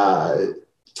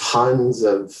 tons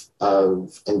of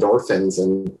endorphins,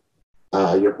 and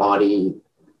your body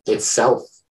itself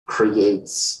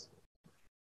creates,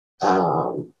 I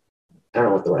don't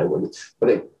know what the right word is,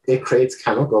 but it creates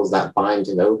chemicals that bind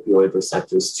to the opioid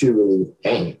receptors to relieve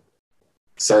pain.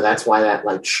 So that's why that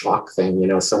like shock thing, you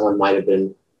know, someone might have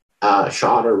been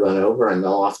shot or run over, and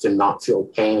they'll often not feel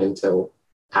pain until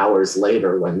hours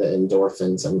later when the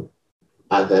endorphins and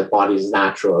the body's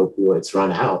natural opioids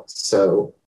run out.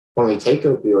 So when we take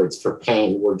opioids for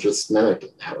pain, we're just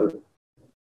mimicking that.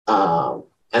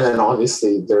 And then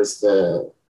obviously there's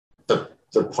the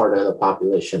part of the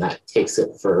population that takes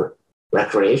it for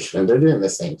recreation, and they're doing the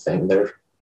same thing. They're,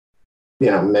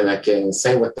 you know, mimicking,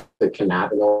 same with the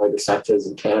cannabinoid receptors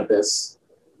in cannabis.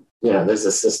 You know, there's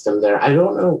a system there. I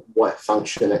don't know what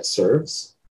function it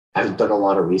serves. I haven't done a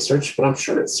lot of research, but I'm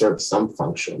sure it serves some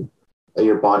function.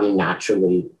 Your body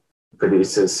naturally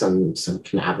produces some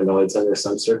cannabinoids under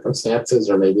some circumstances,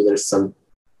 or maybe there's some,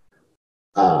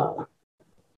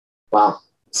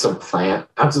 some plant.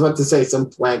 I was about to say some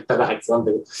plant that acts on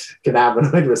the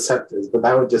cannabinoid receptors, but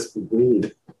that would just be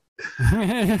weed.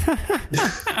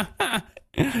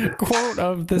 Quote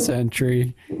of the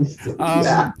century.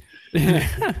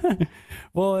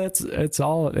 Well, it's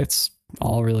all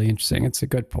really interesting. It's a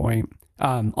good point.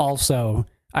 Also,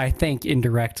 I think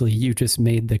indirectly you just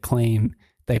made the claim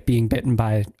that being bitten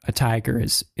by a tiger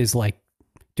is like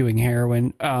doing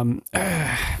heroin.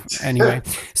 Anyway,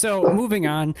 so moving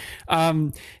on.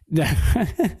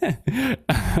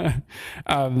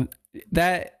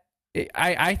 That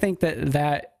I think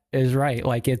that is right.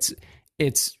 Like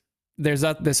there's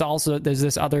this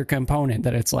other component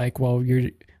that it's like, well,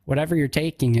 whatever you're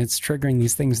taking, it's triggering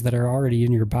these things that are already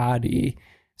in your body.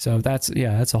 So that's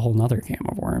a whole nother can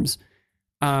of worms.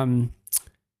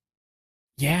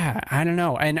 Yeah, I don't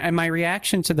know. And my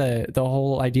reaction to the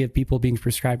whole idea of people being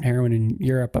prescribed heroin in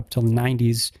Europe up till the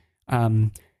 90s,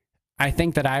 I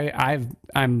think that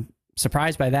I'm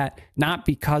surprised by that, not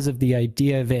because of the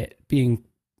idea of it being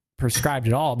prescribed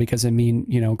at all, because I mean,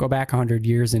 you know, go back 100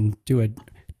 years and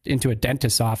into a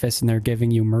dentist's office and they're giving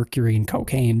you mercury and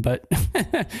cocaine, but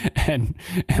and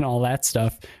all that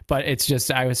stuff. But it's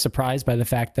just, I was surprised by the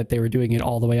fact that they were doing it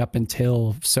all the way up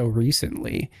until so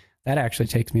recently. That actually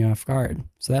takes me off guard.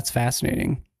 So that's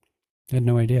fascinating. I had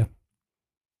no idea.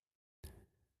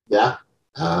 Yeah.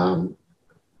 And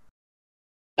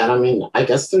I mean, I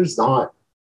guess there's not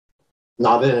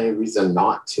any reason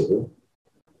not to.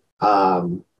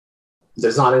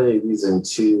 There's not any reason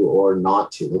to or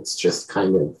not to. It's just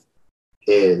kind of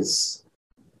is.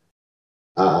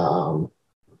 Yeah,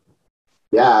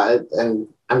 and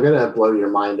I'm going to blow your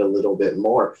mind a little bit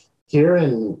more. Here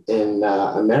in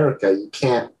America, you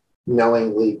can't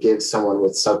knowingly give someone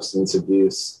with substance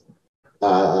abuse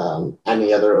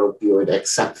any other opioid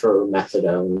except for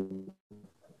methadone,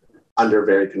 under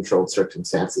very controlled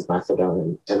circumstances,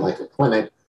 methadone in like a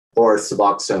clinic, or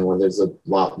Suboxone, where there's a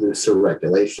lot looser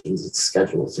regulations. It's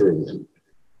Schedule 3 and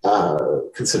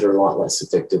considered a lot less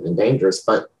addictive and dangerous.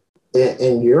 But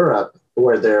in Europe,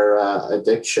 where their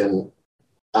addiction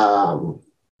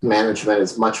management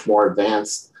is much more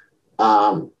advanced,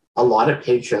 a lot of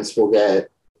patients will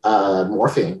get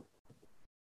morphine.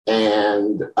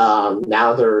 And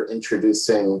now they're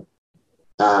introducing,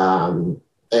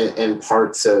 in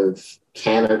parts of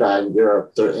Canada and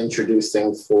Europe, they're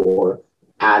introducing for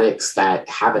addicts that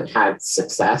haven't had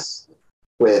success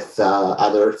with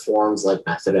other forms like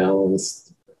methadone,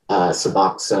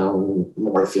 Suboxone,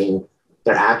 morphine.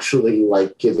 they're actually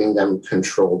like giving them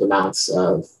controlled amounts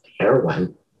of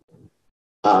heroin.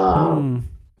 Like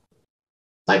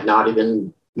not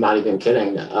even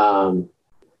kidding.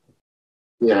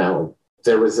 You know,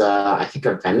 there was I think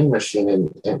a vending machine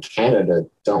in Canada.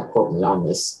 Don't quote me on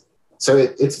this. So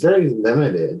it's very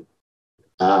limited.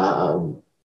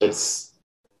 It's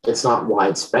not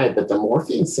widespread, but the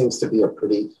morphine seems to be a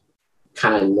pretty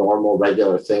kind of normal,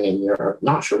 regular thing in Europe.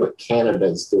 Not sure what Canada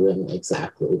is doing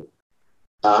exactly.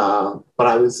 But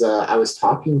I was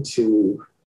talking to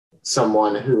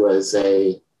someone who was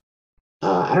I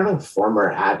don't know if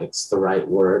former addict's the right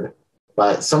word,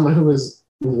 but someone who was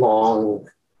long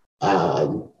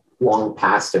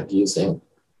past abusing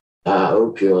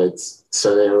opioids,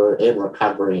 so they were in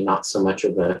recovery, not so much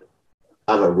of a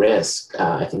risk.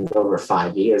 I think over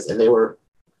 5 years, and they were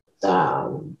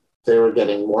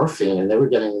getting morphine, and they were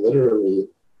getting literally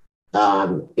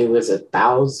it was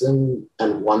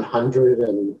 1,100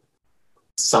 and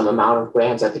some amount of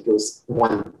grams. I think it was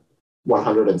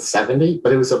 170,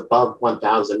 but it was above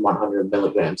 1,100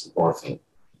 milligrams of morphine.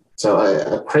 So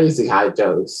a crazy high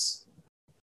dose.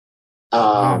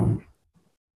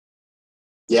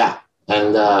 Yeah,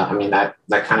 and I mean that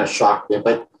kind of shocked me,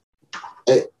 but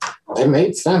it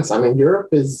made sense. I mean,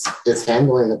 Europe is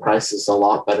handling the crisis a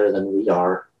lot better than we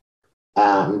are.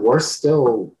 We're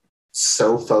still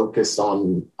so focused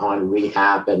on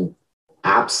rehab and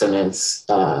abstinence,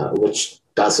 which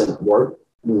doesn't work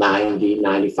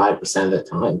 95% of the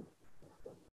time.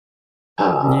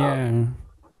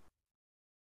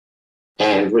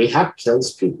 And rehab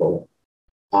kills people,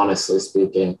 honestly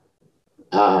speaking.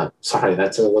 Sorry,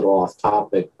 that's a little off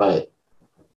topic, but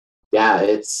yeah,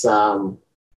 it's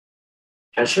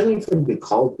it shouldn't even be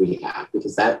called rehab,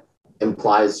 because that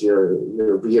implies you're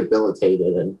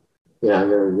rehabilitated and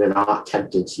you're not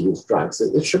tempted to use drugs.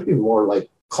 It should be more like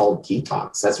called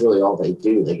detox. That's really all they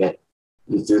do. They get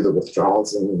you through the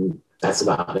withdrawals, and that's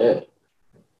about it.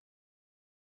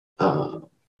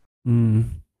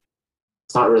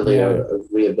 It's not really a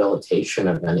rehabilitation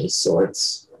of any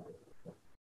sorts.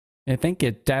 I think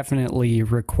it definitely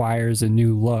requires a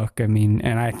new look. I mean,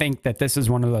 and I think that this is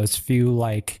one of those few,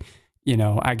 like,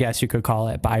 I guess you could call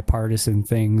it bipartisan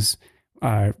things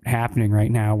happening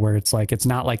right now, where it's like, it's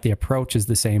not like the approach is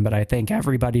the same, but I think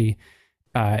everybody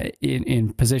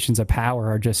in positions of power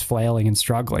are just flailing and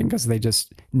struggling because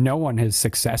no one has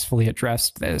successfully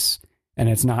addressed this. And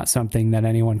it's not something that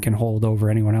anyone can hold over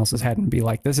anyone else's head and be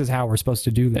like, this is how we're supposed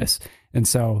to do this. And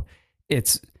so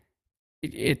it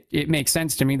makes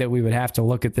sense to me that we would have to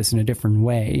look at this in a different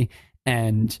way.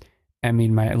 And I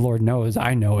mean, my Lord knows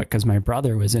I know it because my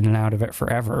brother was in and out of it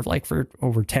forever, like for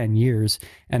over 10 years.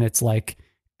 And it's like,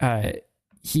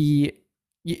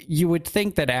 you would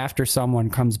think that after someone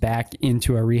comes back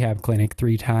into a rehab clinic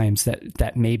 3 times,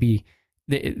 that maybe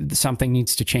something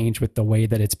needs to change with the way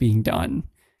that it's being done.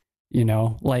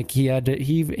 Like he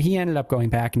ended up going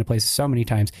back into places so many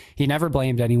times. He never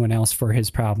blamed anyone else for his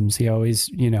problems. He always,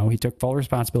 he took full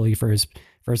responsibility for his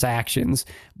actions.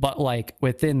 But like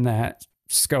within that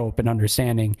scope and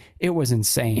understanding, it was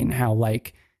insane how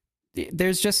like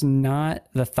there's just not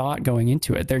the thought going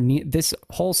into it. This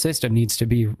whole system needs to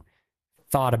be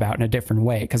thought about in a different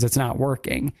way because it's not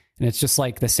working. And it's just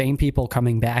like the same people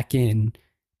coming back in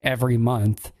every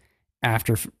month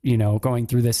after, going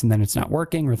through this, and then it's not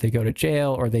working, or they go to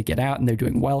jail, or they get out and they're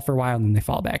doing well for a while and then they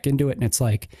fall back into it. And it's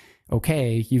like,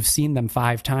 okay, you've seen them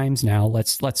 5 times now.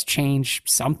 Let's change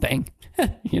something,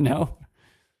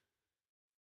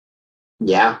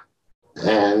 Yeah.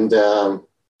 And our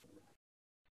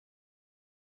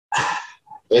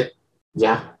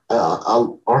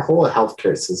whole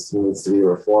healthcare system needs to be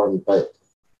reformed, but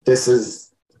this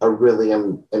is a really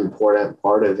important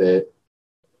part of it.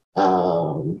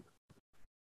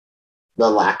 The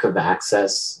lack of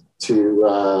access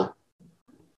to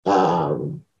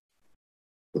MAT,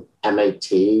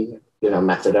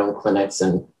 methadone clinics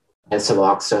and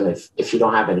Suboxone. If you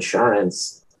don't have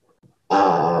insurance,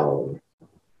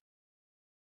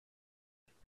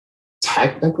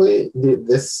 technically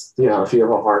this, if you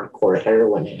have a hardcore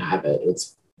heroin habit,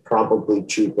 it's probably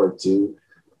cheaper to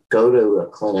go to a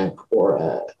clinic or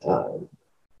a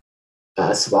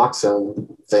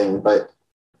Suboxone thing, but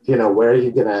where are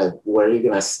you gonna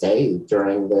stay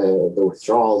during the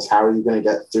withdrawals? How are you gonna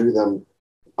get through them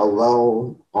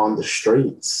alone on the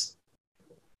streets?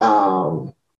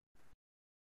 I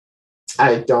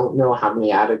don't know how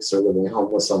many addicts are living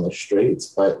homeless on the streets,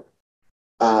 but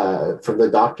from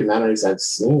the documentaries I've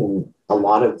seen, a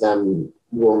lot of them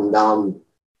will numb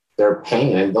their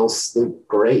pain and they'll sleep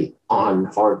great on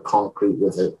hard concrete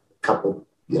with a couple,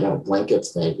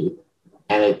 blankets maybe,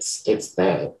 and it's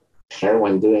that.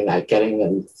 heroin doing that, getting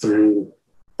them through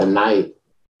the night.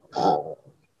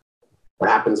 What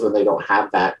happens when they don't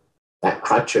have that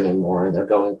crutch anymore and they're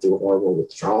going through horrible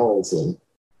withdrawals? And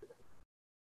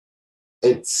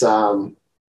it's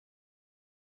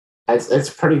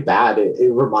pretty bad.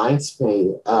 It reminds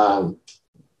me,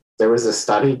 there was a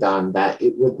study done that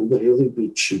it would literally be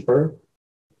cheaper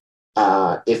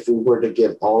if we were to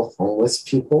give all homeless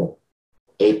people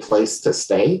a place to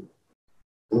stay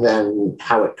than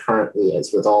how it currently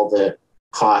is, with all the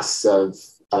costs of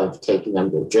taking them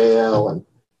to jail and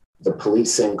the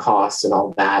policing costs and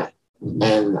all that.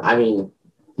 And I mean,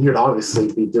 you'd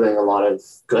obviously be doing a lot of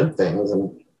good things,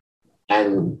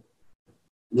 and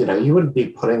you know, you wouldn't be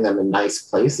putting them in nice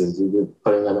places. You'd be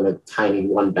putting them in a tiny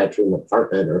 1-bedroom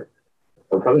apartment, or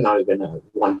probably not even a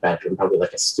 1-bedroom, probably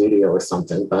like a studio or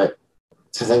something. But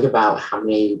to think about how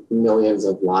many millions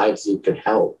of lives you could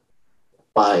help,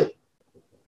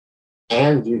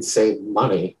 and you'd save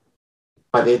money.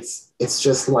 But it's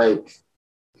just like,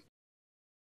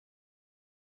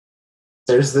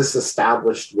 there's this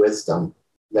established wisdom,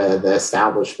 the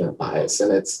establishment bias,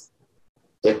 and it's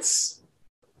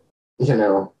you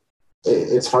know,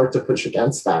 it's hard to push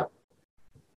against that.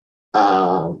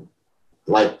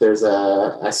 Like there's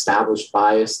a established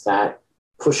bias that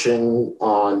pushing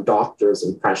on doctors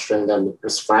and pressuring them to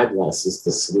prescribe less is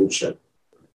the solution,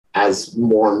 as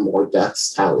more and more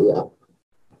deaths tally up.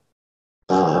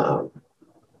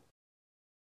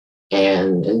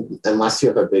 And unless you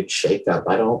have a big shakeup,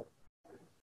 I don't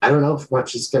know if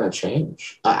much is going to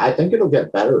change. I think it'll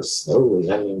get better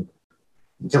slowly. I mean,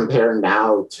 compare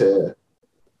now to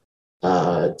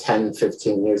 10,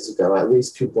 15 years ago, at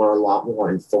least people are a lot more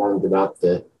informed about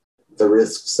the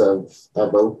risks of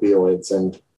opioids.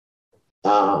 And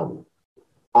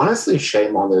honestly,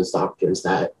 shame on those doctors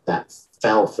that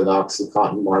fell for the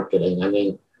OxyContin marketing. I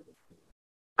mean,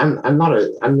 I'm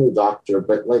no doctor,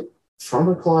 but like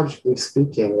pharmacologically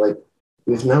speaking, like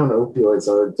we've known opioids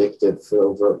are addictive for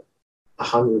over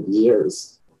 100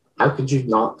 years. How could you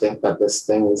not think that this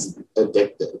thing is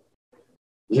addictive?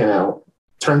 You know,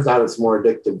 turns out it's more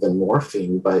addictive than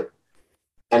morphine, but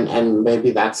and maybe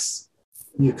that's,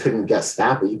 you couldn't guess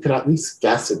that, but you could at least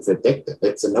guess it's addictive.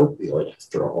 It's an opioid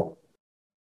after all.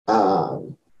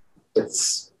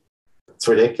 It's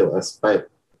ridiculous, but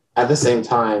at the same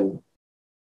time,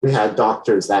 we had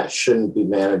doctors that shouldn't be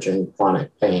managing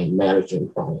chronic pain,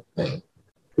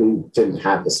 who didn't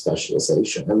have the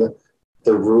specialization, and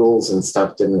the rules and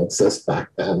stuff didn't exist back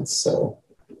then. So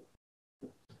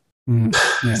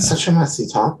it's such a messy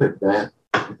topic, man.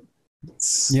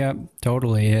 Yeah,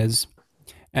 totally is.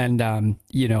 And,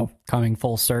 you know, coming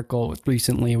full circle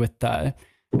recently with I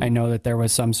know that there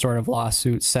was some sort of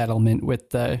lawsuit settlement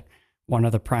with one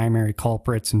of the primary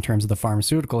culprits in terms of the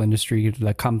pharmaceutical industry,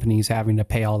 the companies having to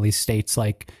pay all these states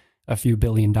like a few $1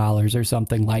 billion or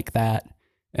something like that.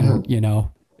 And, you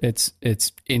know, it's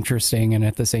interesting. And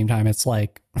at the same time, it's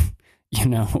like, you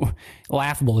know,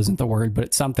 laughable isn't the word, but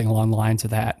it's something along the lines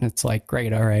of that. And it's like,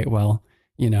 great. All right. Well,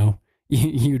 you know,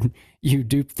 you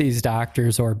duped these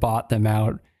doctors or bought them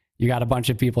out. You got a bunch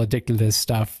of people addicted to this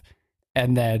stuff.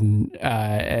 And then,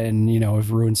 you know,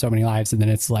 have ruined so many lives. And then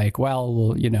it's like, well,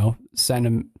 we'll, you know, send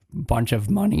them a bunch of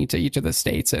money to each of the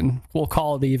states and we'll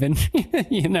call it even.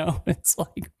 You know, it's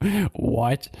like,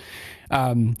 what?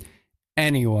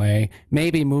 Anyway,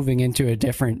 maybe moving into a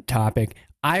different topic.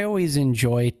 I always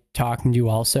enjoy talking to you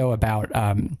also about,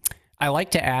 I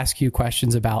like to ask you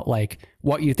questions about like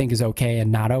what you think is okay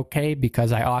and not okay,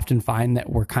 because I often find that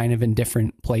we're kind of in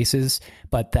different places,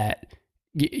 but that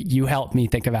you help me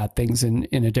think about things in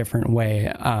a different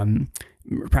way.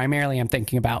 Primarily, I'm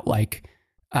thinking about like,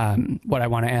 what I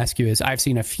want to ask you is, I've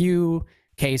seen a few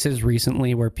cases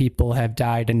recently where people have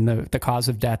died and the cause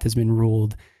of death has been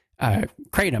ruled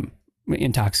kratom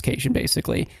intoxication,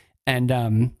 basically.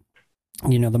 And,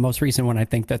 you know, the most recent one, I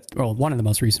think that, well, one of the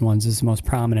most recent ones is the most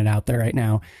prominent out there right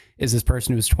now, is this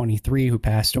person who was 23 who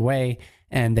passed away,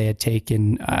 and they had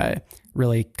taken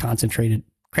really concentrated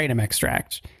kratom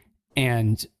extract.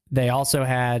 And they also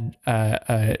had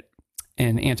an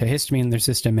antihistamine in their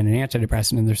system and an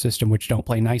antidepressant in their system, which don't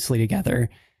play nicely together.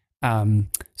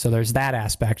 So there's that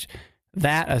aspect.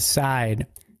 That aside,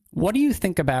 what do you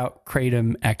think about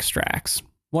kratom extracts?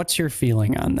 What's your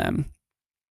feeling on them?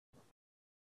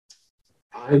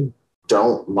 I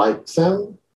don't like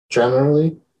them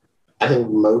generally. I think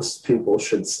most people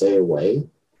should stay away,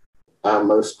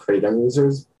 most kratom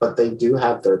users, but they do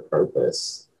have their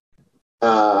purpose.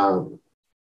 You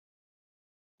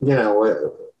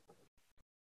know,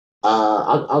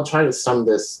 I'll try to sum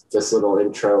this little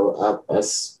intro up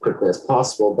as quickly as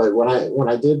possible. But when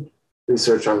I did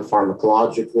research on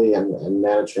pharmacologically and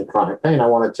managing chronic pain. I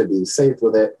wanted to be safe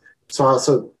with it. So I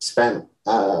also spent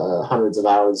hundreds of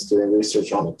hours doing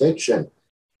research on addiction.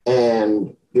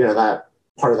 And, that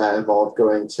part of that involved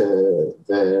going to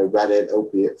the Reddit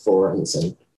opiate forums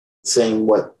and seeing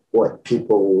why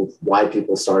people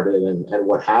started and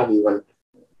what have you. And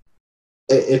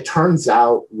it turns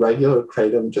out regular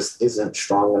kratom just isn't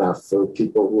strong enough for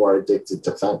people who are addicted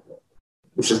to fentanyl,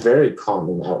 which is very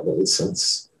common nowadays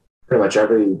since pretty much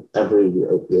every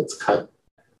opiate's cut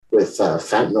with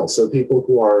fentanyl. So people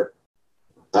who are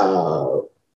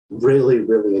really,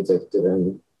 really addicted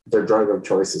and their drug of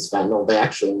choice is fentanyl, they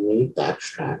actually need the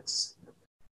extracts.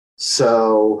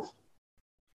 So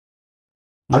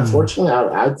unfortunately,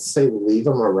 I'd say leave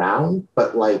them around,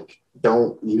 but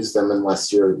don't use them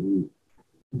unless you're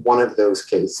one of those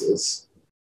cases,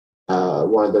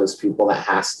 one of those people that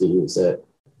has to use it.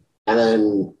 And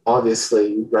then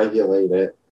obviously regulate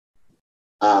it.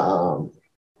 But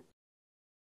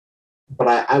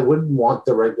I wouldn't want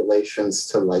the regulations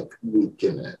to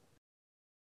weaken it.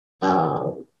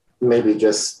 Maybe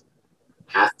just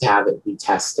have to have it be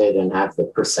tested and have the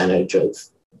percentage of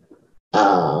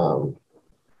how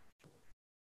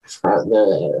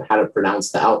to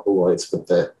pronounce the alkaloids, but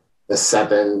the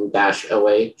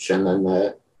 7-OH and then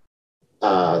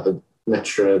the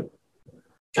mitragynine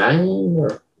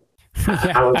or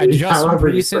I just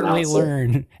recently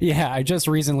learned. Yeah, I just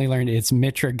recently learned it's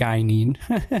mitragynine.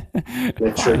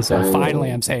 So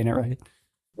finally, I'm saying it right.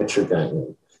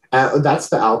 Mitragynine. That's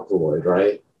the alkaloid,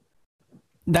 right?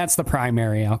 That's the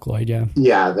primary alkaloid, yeah.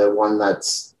 Yeah, the one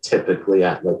that's typically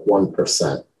at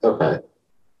 1%. Okay.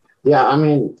 Yeah, I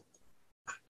mean,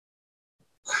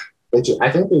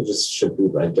 I think they just should be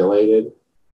regulated.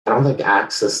 I don't think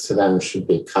access to them should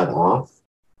be cut off.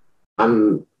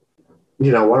 One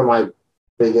of my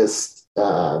biggest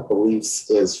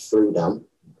beliefs is freedom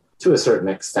to a certain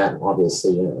extent.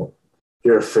 Obviously,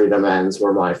 your freedom ends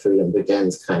where my freedom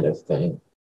begins kind of thing.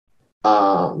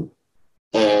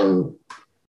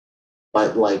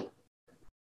 But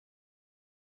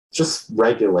just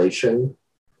regulation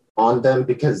on them,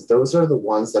 because those are the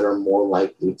ones that are more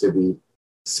likely to be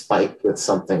spiked with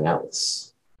something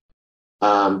else.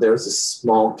 There's a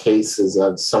small cases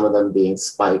of some of them being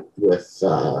spiked with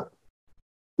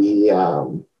the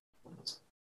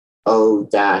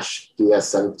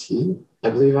O-DSMT. I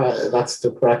believe that's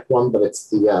the correct one, but it's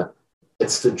the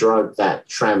drug that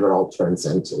tramadol turns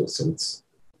into, since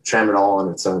tramadol on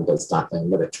its own does nothing,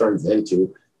 but it turns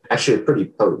into actually a pretty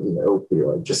potent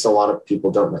opioid. Just a lot of people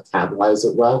don't metabolize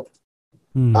it well.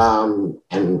 And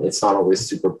it's not always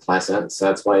super pleasant. So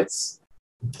that's why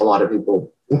a lot of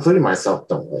people, including myself,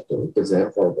 don't like it. It gives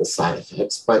them horrible side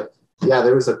effects. But yeah,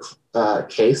 there was a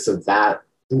case of that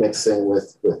mixing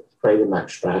with kratom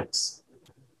extracts.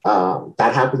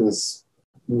 That happens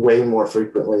way more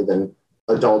frequently than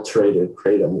adulterated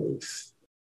kratom leaf.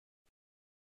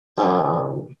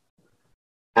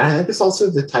 And I think it's also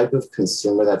the type of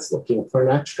consumer that's looking for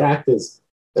an extract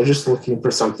they're just looking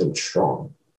for something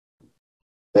strong.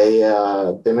 They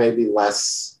may be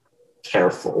less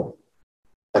careful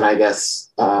than, I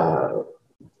guess,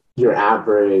 your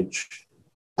average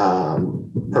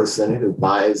person who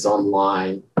buys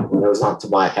online, knows not to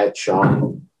buy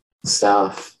headshot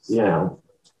stuff,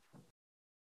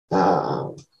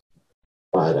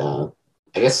 But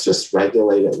I guess just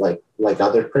regulate it like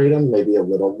other kratom, maybe a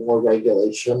little more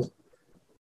regulation.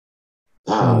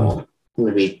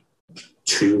 Maybe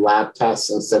 2 lab tests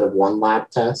instead of 1 lab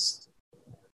test,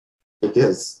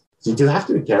 because you do have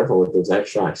to be careful with those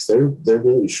extracts. They're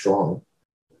really strong.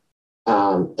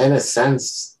 In a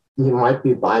sense, you might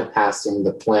be bypassing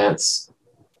the plant's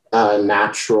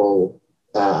natural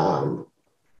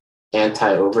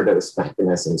anti-overdose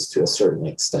mechanisms to a certain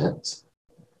extent.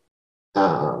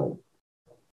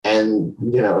 And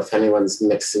if anyone's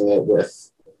mixing it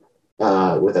with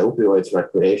opioids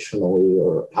recreationally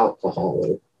or alcohol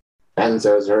or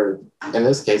benzos, or in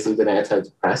this case even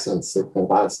antidepressants, it can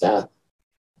cause death.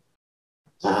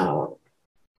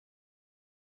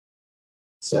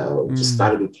 So just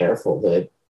got to be careful that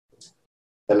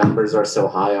the numbers are so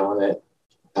high on it.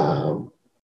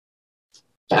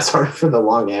 That's hard for the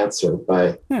long answer,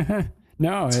 but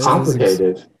no, it's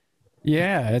complicated.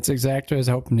 Yeah, it's exactly what I was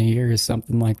hoping to hear, is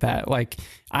something like that.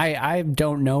 I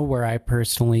don't know where I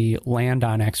personally land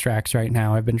on extracts right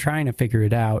now. I've been trying to figure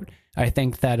it out. I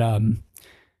think that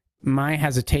my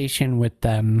hesitation with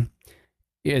them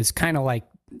is kind of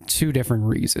 2 different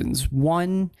reasons.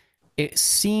 One, it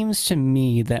seems to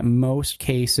me that most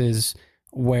cases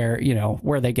where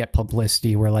they get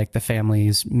publicity, where the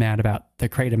family's mad about the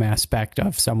kratom aspect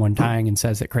of someone dying and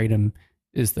says that kratom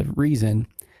is the reason.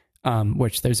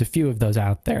 Which there's a few of those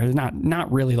out there.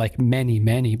 Not really like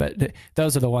many, but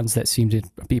those are the ones that seem to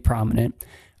be prominent.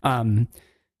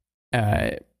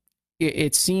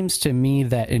 It seems to me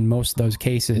that in most of those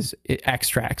cases,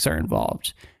 extracts are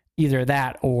involved. Either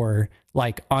that or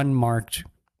like unmarked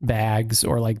bags,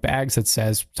 or like bags that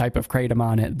says type of kratom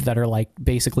on it that are like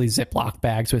basically Ziploc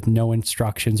bags with no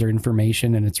instructions or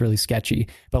information, and it's really sketchy.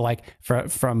 But like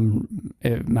from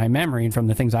my memory and from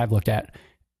the things I've looked at,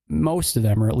 most of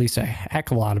them, or at least a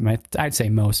heck of a lot of them, I'd say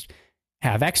most,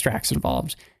 have extracts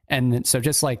involved. And so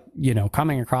just like,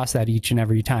 coming across that each and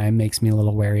every time makes me a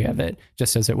little wary of it,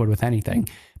 just as it would with anything.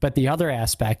 But the other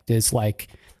aspect is like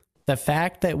the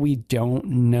fact that we don't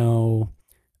know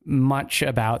much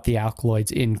about the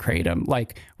alkaloids in kratom.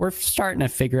 Like we're starting to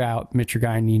figure out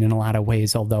mitragynine in a lot of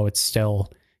ways, although it's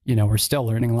still, we're still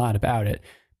learning a lot about it.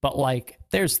 But like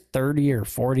there's 30 or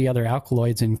 40 other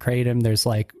alkaloids in kratom. There's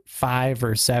like 5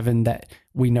 or 7 that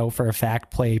we know for a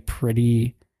fact play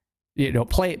pretty,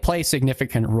 play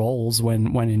significant roles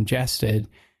when ingested.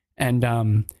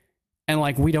 And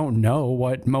like we don't know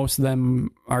what most of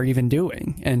them are even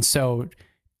doing. And so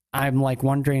I'm like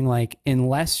wondering, like,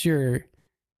 unless you're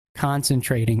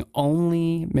concentrating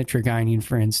only mitragynine,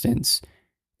 for instance,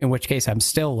 in which case I'm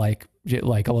still like a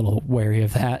little wary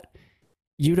of that.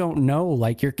 You don't know,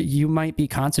 like you might be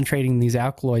concentrating these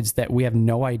alkaloids that we have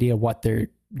no idea what they're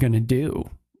going to do.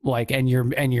 Like, and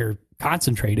you're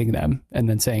concentrating them and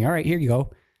then saying, all right, here you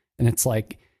go. And it's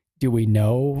like, do we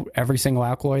know every single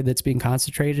alkaloid that's being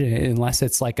concentrated unless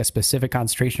it's like a specific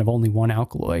concentration of only one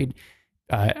alkaloid?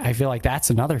 I feel like that's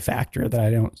another factor that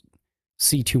I don't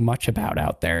see too much about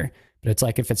out there. But it's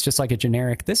like, if it's just like a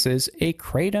generic, this is a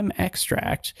kratom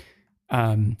extract,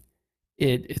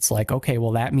 it's like, okay,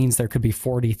 well, that means there could be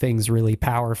 40 things really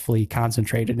powerfully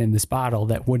concentrated in this bottle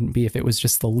that wouldn't be if it was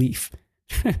just the leaf.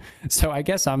 So I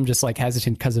guess I'm just like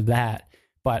hesitant because of that.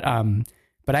 But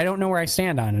I don't know where I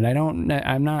stand on it.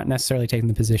 I'm not necessarily taking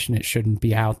the position it shouldn't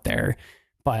be out there,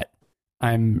 but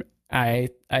I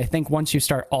think once you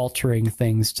start altering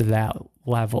things to that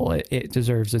level, it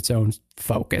deserves its own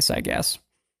focus, I guess.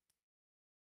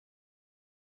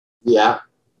 Yeah,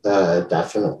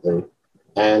 definitely.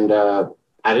 And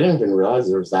I didn't even realize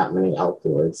there was that many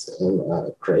alkaloids in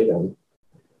kratom.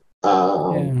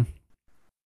 Yeah.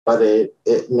 But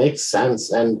it makes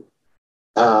sense. And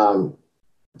to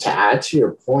add to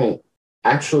your point,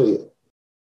 actually,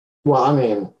 well, I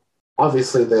mean,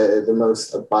 obviously the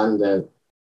most abundant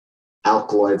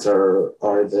alkaloids are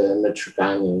the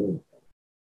mitragynine,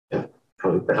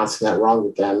 probably pronouncing that wrong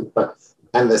again,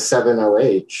 and the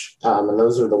 7-OH, and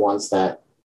those are the ones that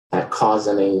cause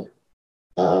any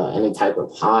type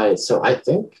of high. So I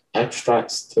think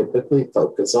extracts typically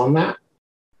focus on that.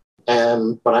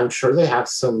 But I'm sure they have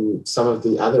some of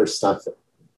the other stuff.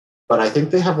 But I think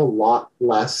they have a lot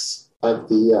less of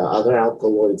the other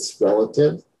alkaloids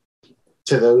relative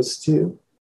to those two,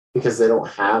 because they don't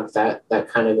have that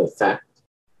kind of effect.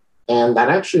 And that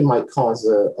actually might cause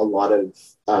a lot of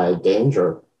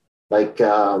danger. Like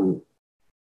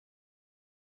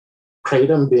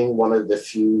kratom being one of the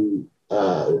few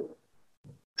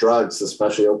drugs,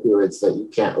 especially opioids, that you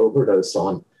can't overdose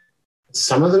on.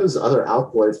 Some of those other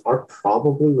alkaloids are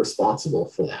probably responsible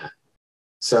for that.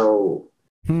 So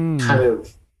kind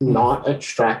of not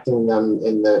extracting them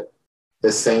in the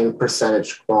same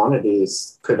percentage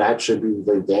quantities could actually be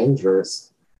really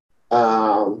dangerous.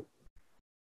 Well,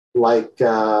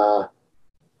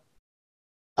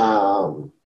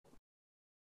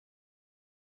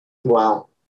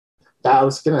 I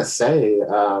was going to say,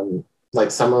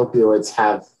 like some opioids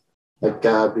have, like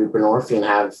buprenorphine,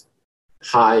 have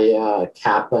high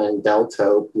kappa and delta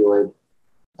opioid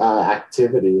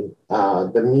activity.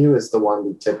 The mu is the one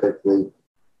we typically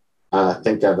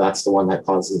think of. That's the one that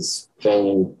causes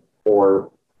pain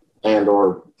or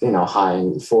high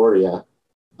in euphoria.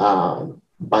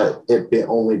 But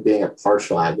only being a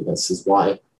partial agonist is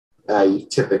why you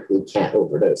typically can't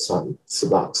overdose on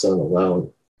Suboxone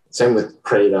alone. Same with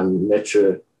kratom.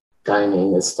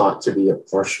 Mitragynine is thought to be a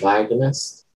partial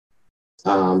agonist.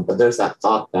 But there's that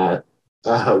thought that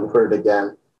word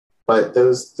again. But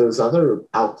those other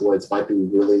alkaloids might be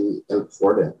really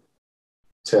important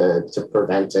to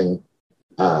preventing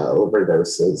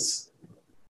overdoses.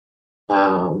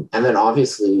 And then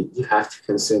obviously you have to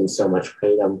consume so much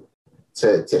kratom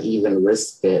to even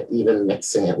risk it, even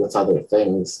mixing it with other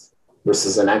things,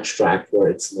 versus an extract where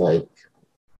it's like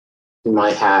you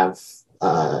might have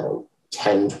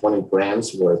 10, 20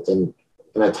 grams worth in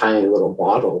a tiny little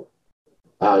bottle.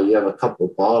 You have a couple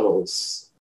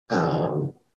bottles.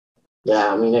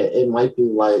 Yeah, I mean, it might be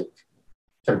like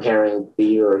comparing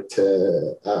beer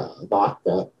to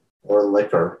vodka or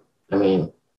liquor. I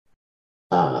mean,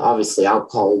 obviously,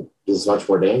 alcohol is much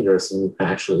more dangerous, and you can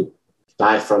actually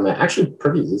die from it actually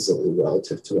pretty easily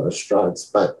relative to most drugs.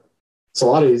 But it's a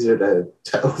lot easier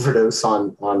to overdose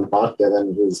on vodka than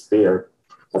it is beer.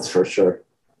 That's for sure.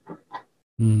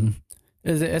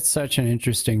 It's such an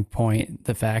interesting point.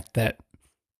 The fact that,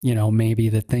 maybe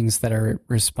the things that are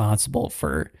responsible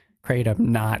for kratom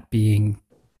not being,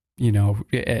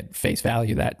 at face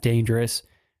value that dangerous,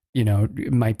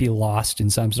 might be lost in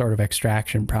some sort of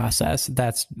extraction process.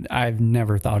 I've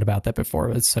never thought about that before.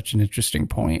 It's such an interesting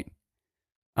point.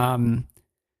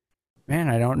 Man,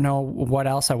 I don't know what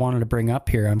else I wanted to bring up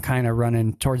here. I'm kind of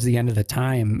running towards the end of the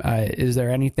time. Is there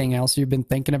anything else you've been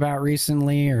thinking about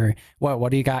recently, or what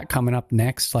do you got coming up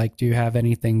next? Like, do you have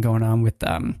anything going on with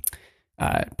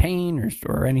pain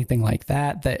or anything like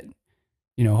that,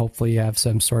 hopefully you have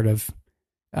some sort of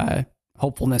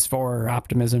hopefulness for, or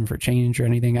optimism for change or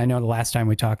anything? I know the last time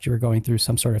we talked, you were going through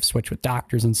some sort of switch with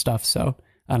doctors and stuff. So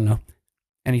I don't know,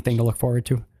 anything to look forward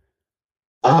to?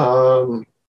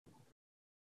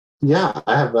 Yeah,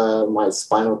 I have my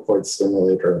spinal cord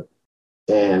stimulator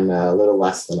in a little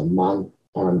less than a month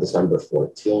on December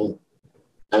 14th.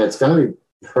 And it's going to be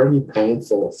pretty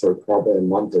painful for probably a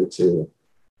month or two,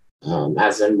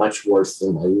 as in much worse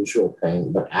than my usual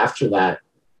pain. But after that,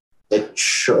 it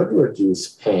should reduce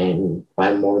pain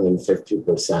by more than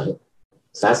 50%.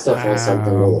 So that's definitely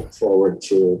something to look forward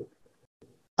to.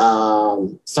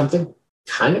 Something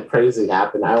kind of crazy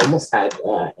happened. I almost had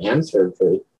hand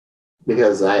surgery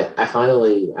because I've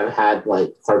had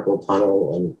like carpal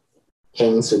tunnel and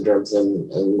pain syndromes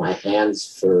in my hands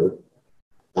for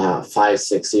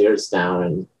 5-6 years now,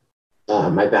 and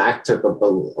my back took up a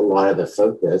lot of the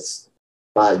focus.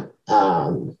 But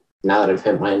now that I've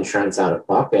hit my insurance out of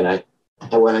pocket,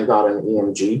 I went and got an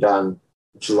EMG done,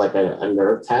 which is like a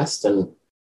nerve test, and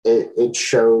it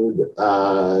showed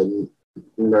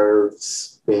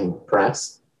nerves being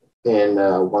pressed in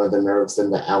one of the nerves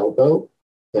in the elbow,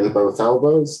 in both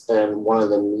elbows, and one of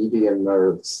the median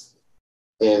nerves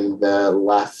in the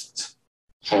left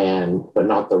hand, but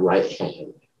not the right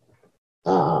hand.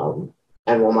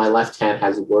 And while my left hand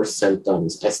has worse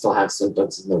symptoms, I still have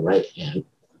symptoms in the right hand.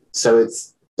 So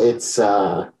it's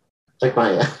like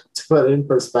to put it in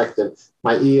perspective,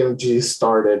 my EMG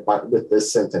started with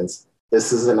this sentence: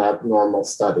 "This is an abnormal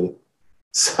study."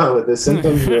 So the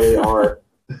symptoms really are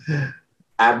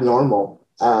abnormal.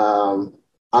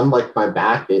 Unlike my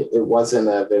back, it wasn't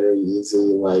a very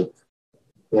easy,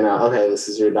 okay, this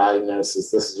is your diagnosis,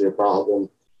 this is your problem.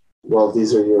 Well,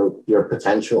 these are your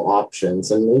potential options.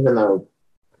 And even though,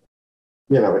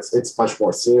 it's much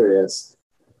more serious,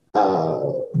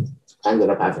 I ended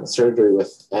up having surgery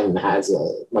and has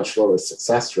a much lower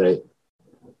success rate.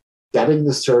 Getting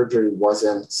the surgery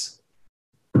wasn't,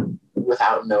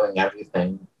 without knowing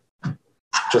everything,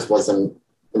 just wasn't,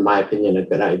 in my opinion, a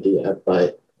good idea.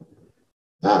 But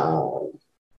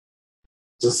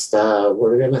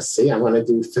we're going to see. I'm going to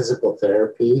do physical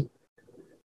therapy.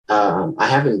 I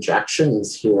have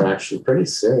injections here actually pretty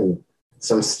soon.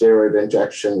 Some steroid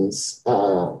injections,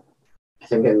 I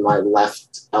think in my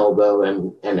left elbow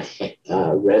and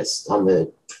wrist on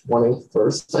the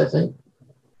 21st, I think.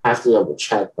 I have to double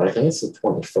check, but I think it's the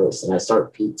 21st, and I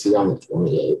start PT on the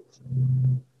 28th.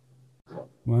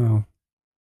 Wow.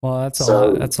 Well, that's a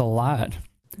lot. That's a lot.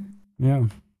 Yeah.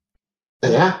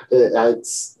 Yeah,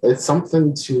 it's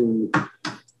something to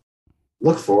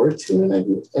look forward to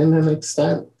in an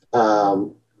extent. I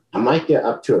might get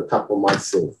up to a couple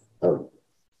months of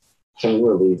pain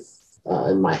relief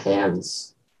in my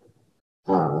hands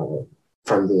from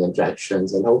the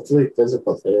injections, and hopefully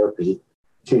physical therapy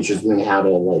teaches me how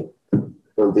to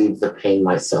relieve the pain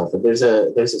myself. And there's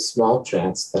a small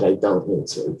chance that I don't need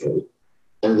surgery.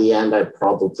 In the end, I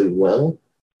probably will.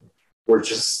 We're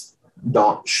just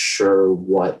not sure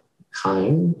what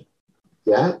kind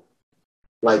yet.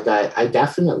 I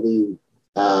definitely,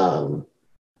 I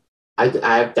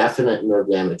have definite nerve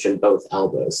damage in both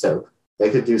elbows, so they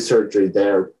could do surgery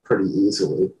there pretty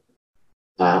easily,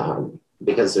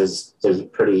 because there's a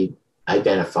pretty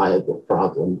identifiable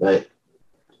problem. But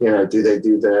do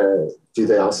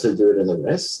they also do it in the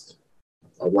wrist?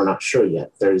 We're not sure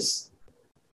yet. There's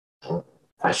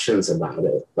questions about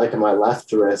it. Like in my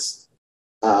left wrist,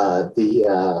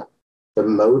 the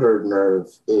motor nerve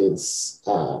is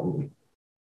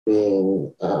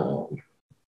being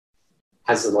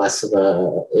has less of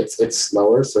it's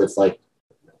slower, so it's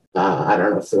I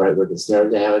don't know if the right word is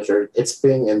nerve damage, or it's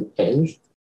being impinged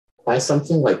by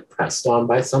something, like pressed on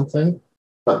by something.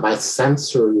 But my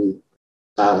sensory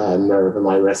nerve in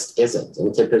my wrist isn't.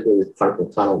 And typically with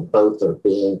carpal tunnel, both are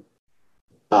being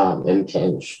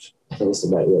impinged. I think is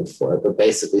the right word for it, but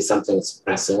basically something's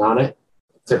pressing on it.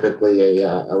 Typically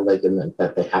a ligament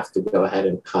that they have to go ahead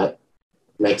and cut,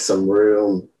 make some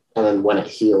room, and then when it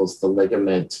heals, the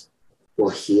ligament will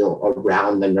heal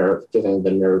around the nerve, giving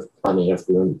the nerve plenty of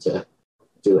room to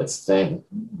do its thing.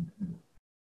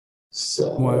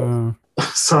 So, wow.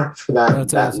 Sorry for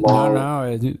that long.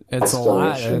 No, it's a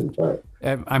lot. But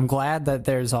I'm glad that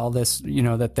there's all this,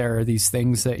 that there are these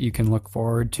things that you can look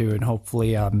forward to, and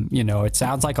hopefully, it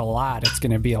sounds like a lot. It's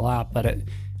going to be a lot, but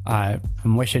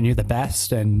I'm wishing you the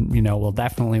best, and we'll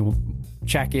definitely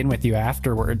check in with you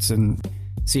afterwards and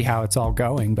see how it's all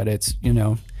going. But it's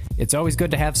it's always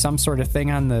good to have some sort of thing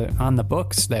on the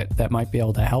books that might be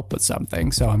able to help with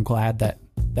something. So I'm glad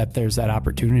that there's that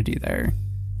opportunity there.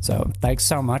 So thanks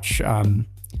so much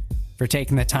for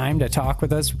taking the time to talk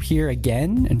with us here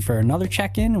again, and for another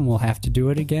check-in, and we'll have to do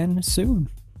it again soon.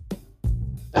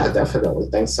 Definitely.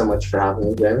 Thanks so much for having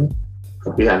me, Jamie.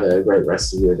 Hope you have a great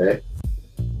rest of your day.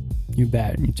 You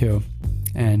bet. You too.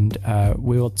 And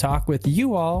we will talk with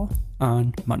you all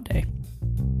on Monday.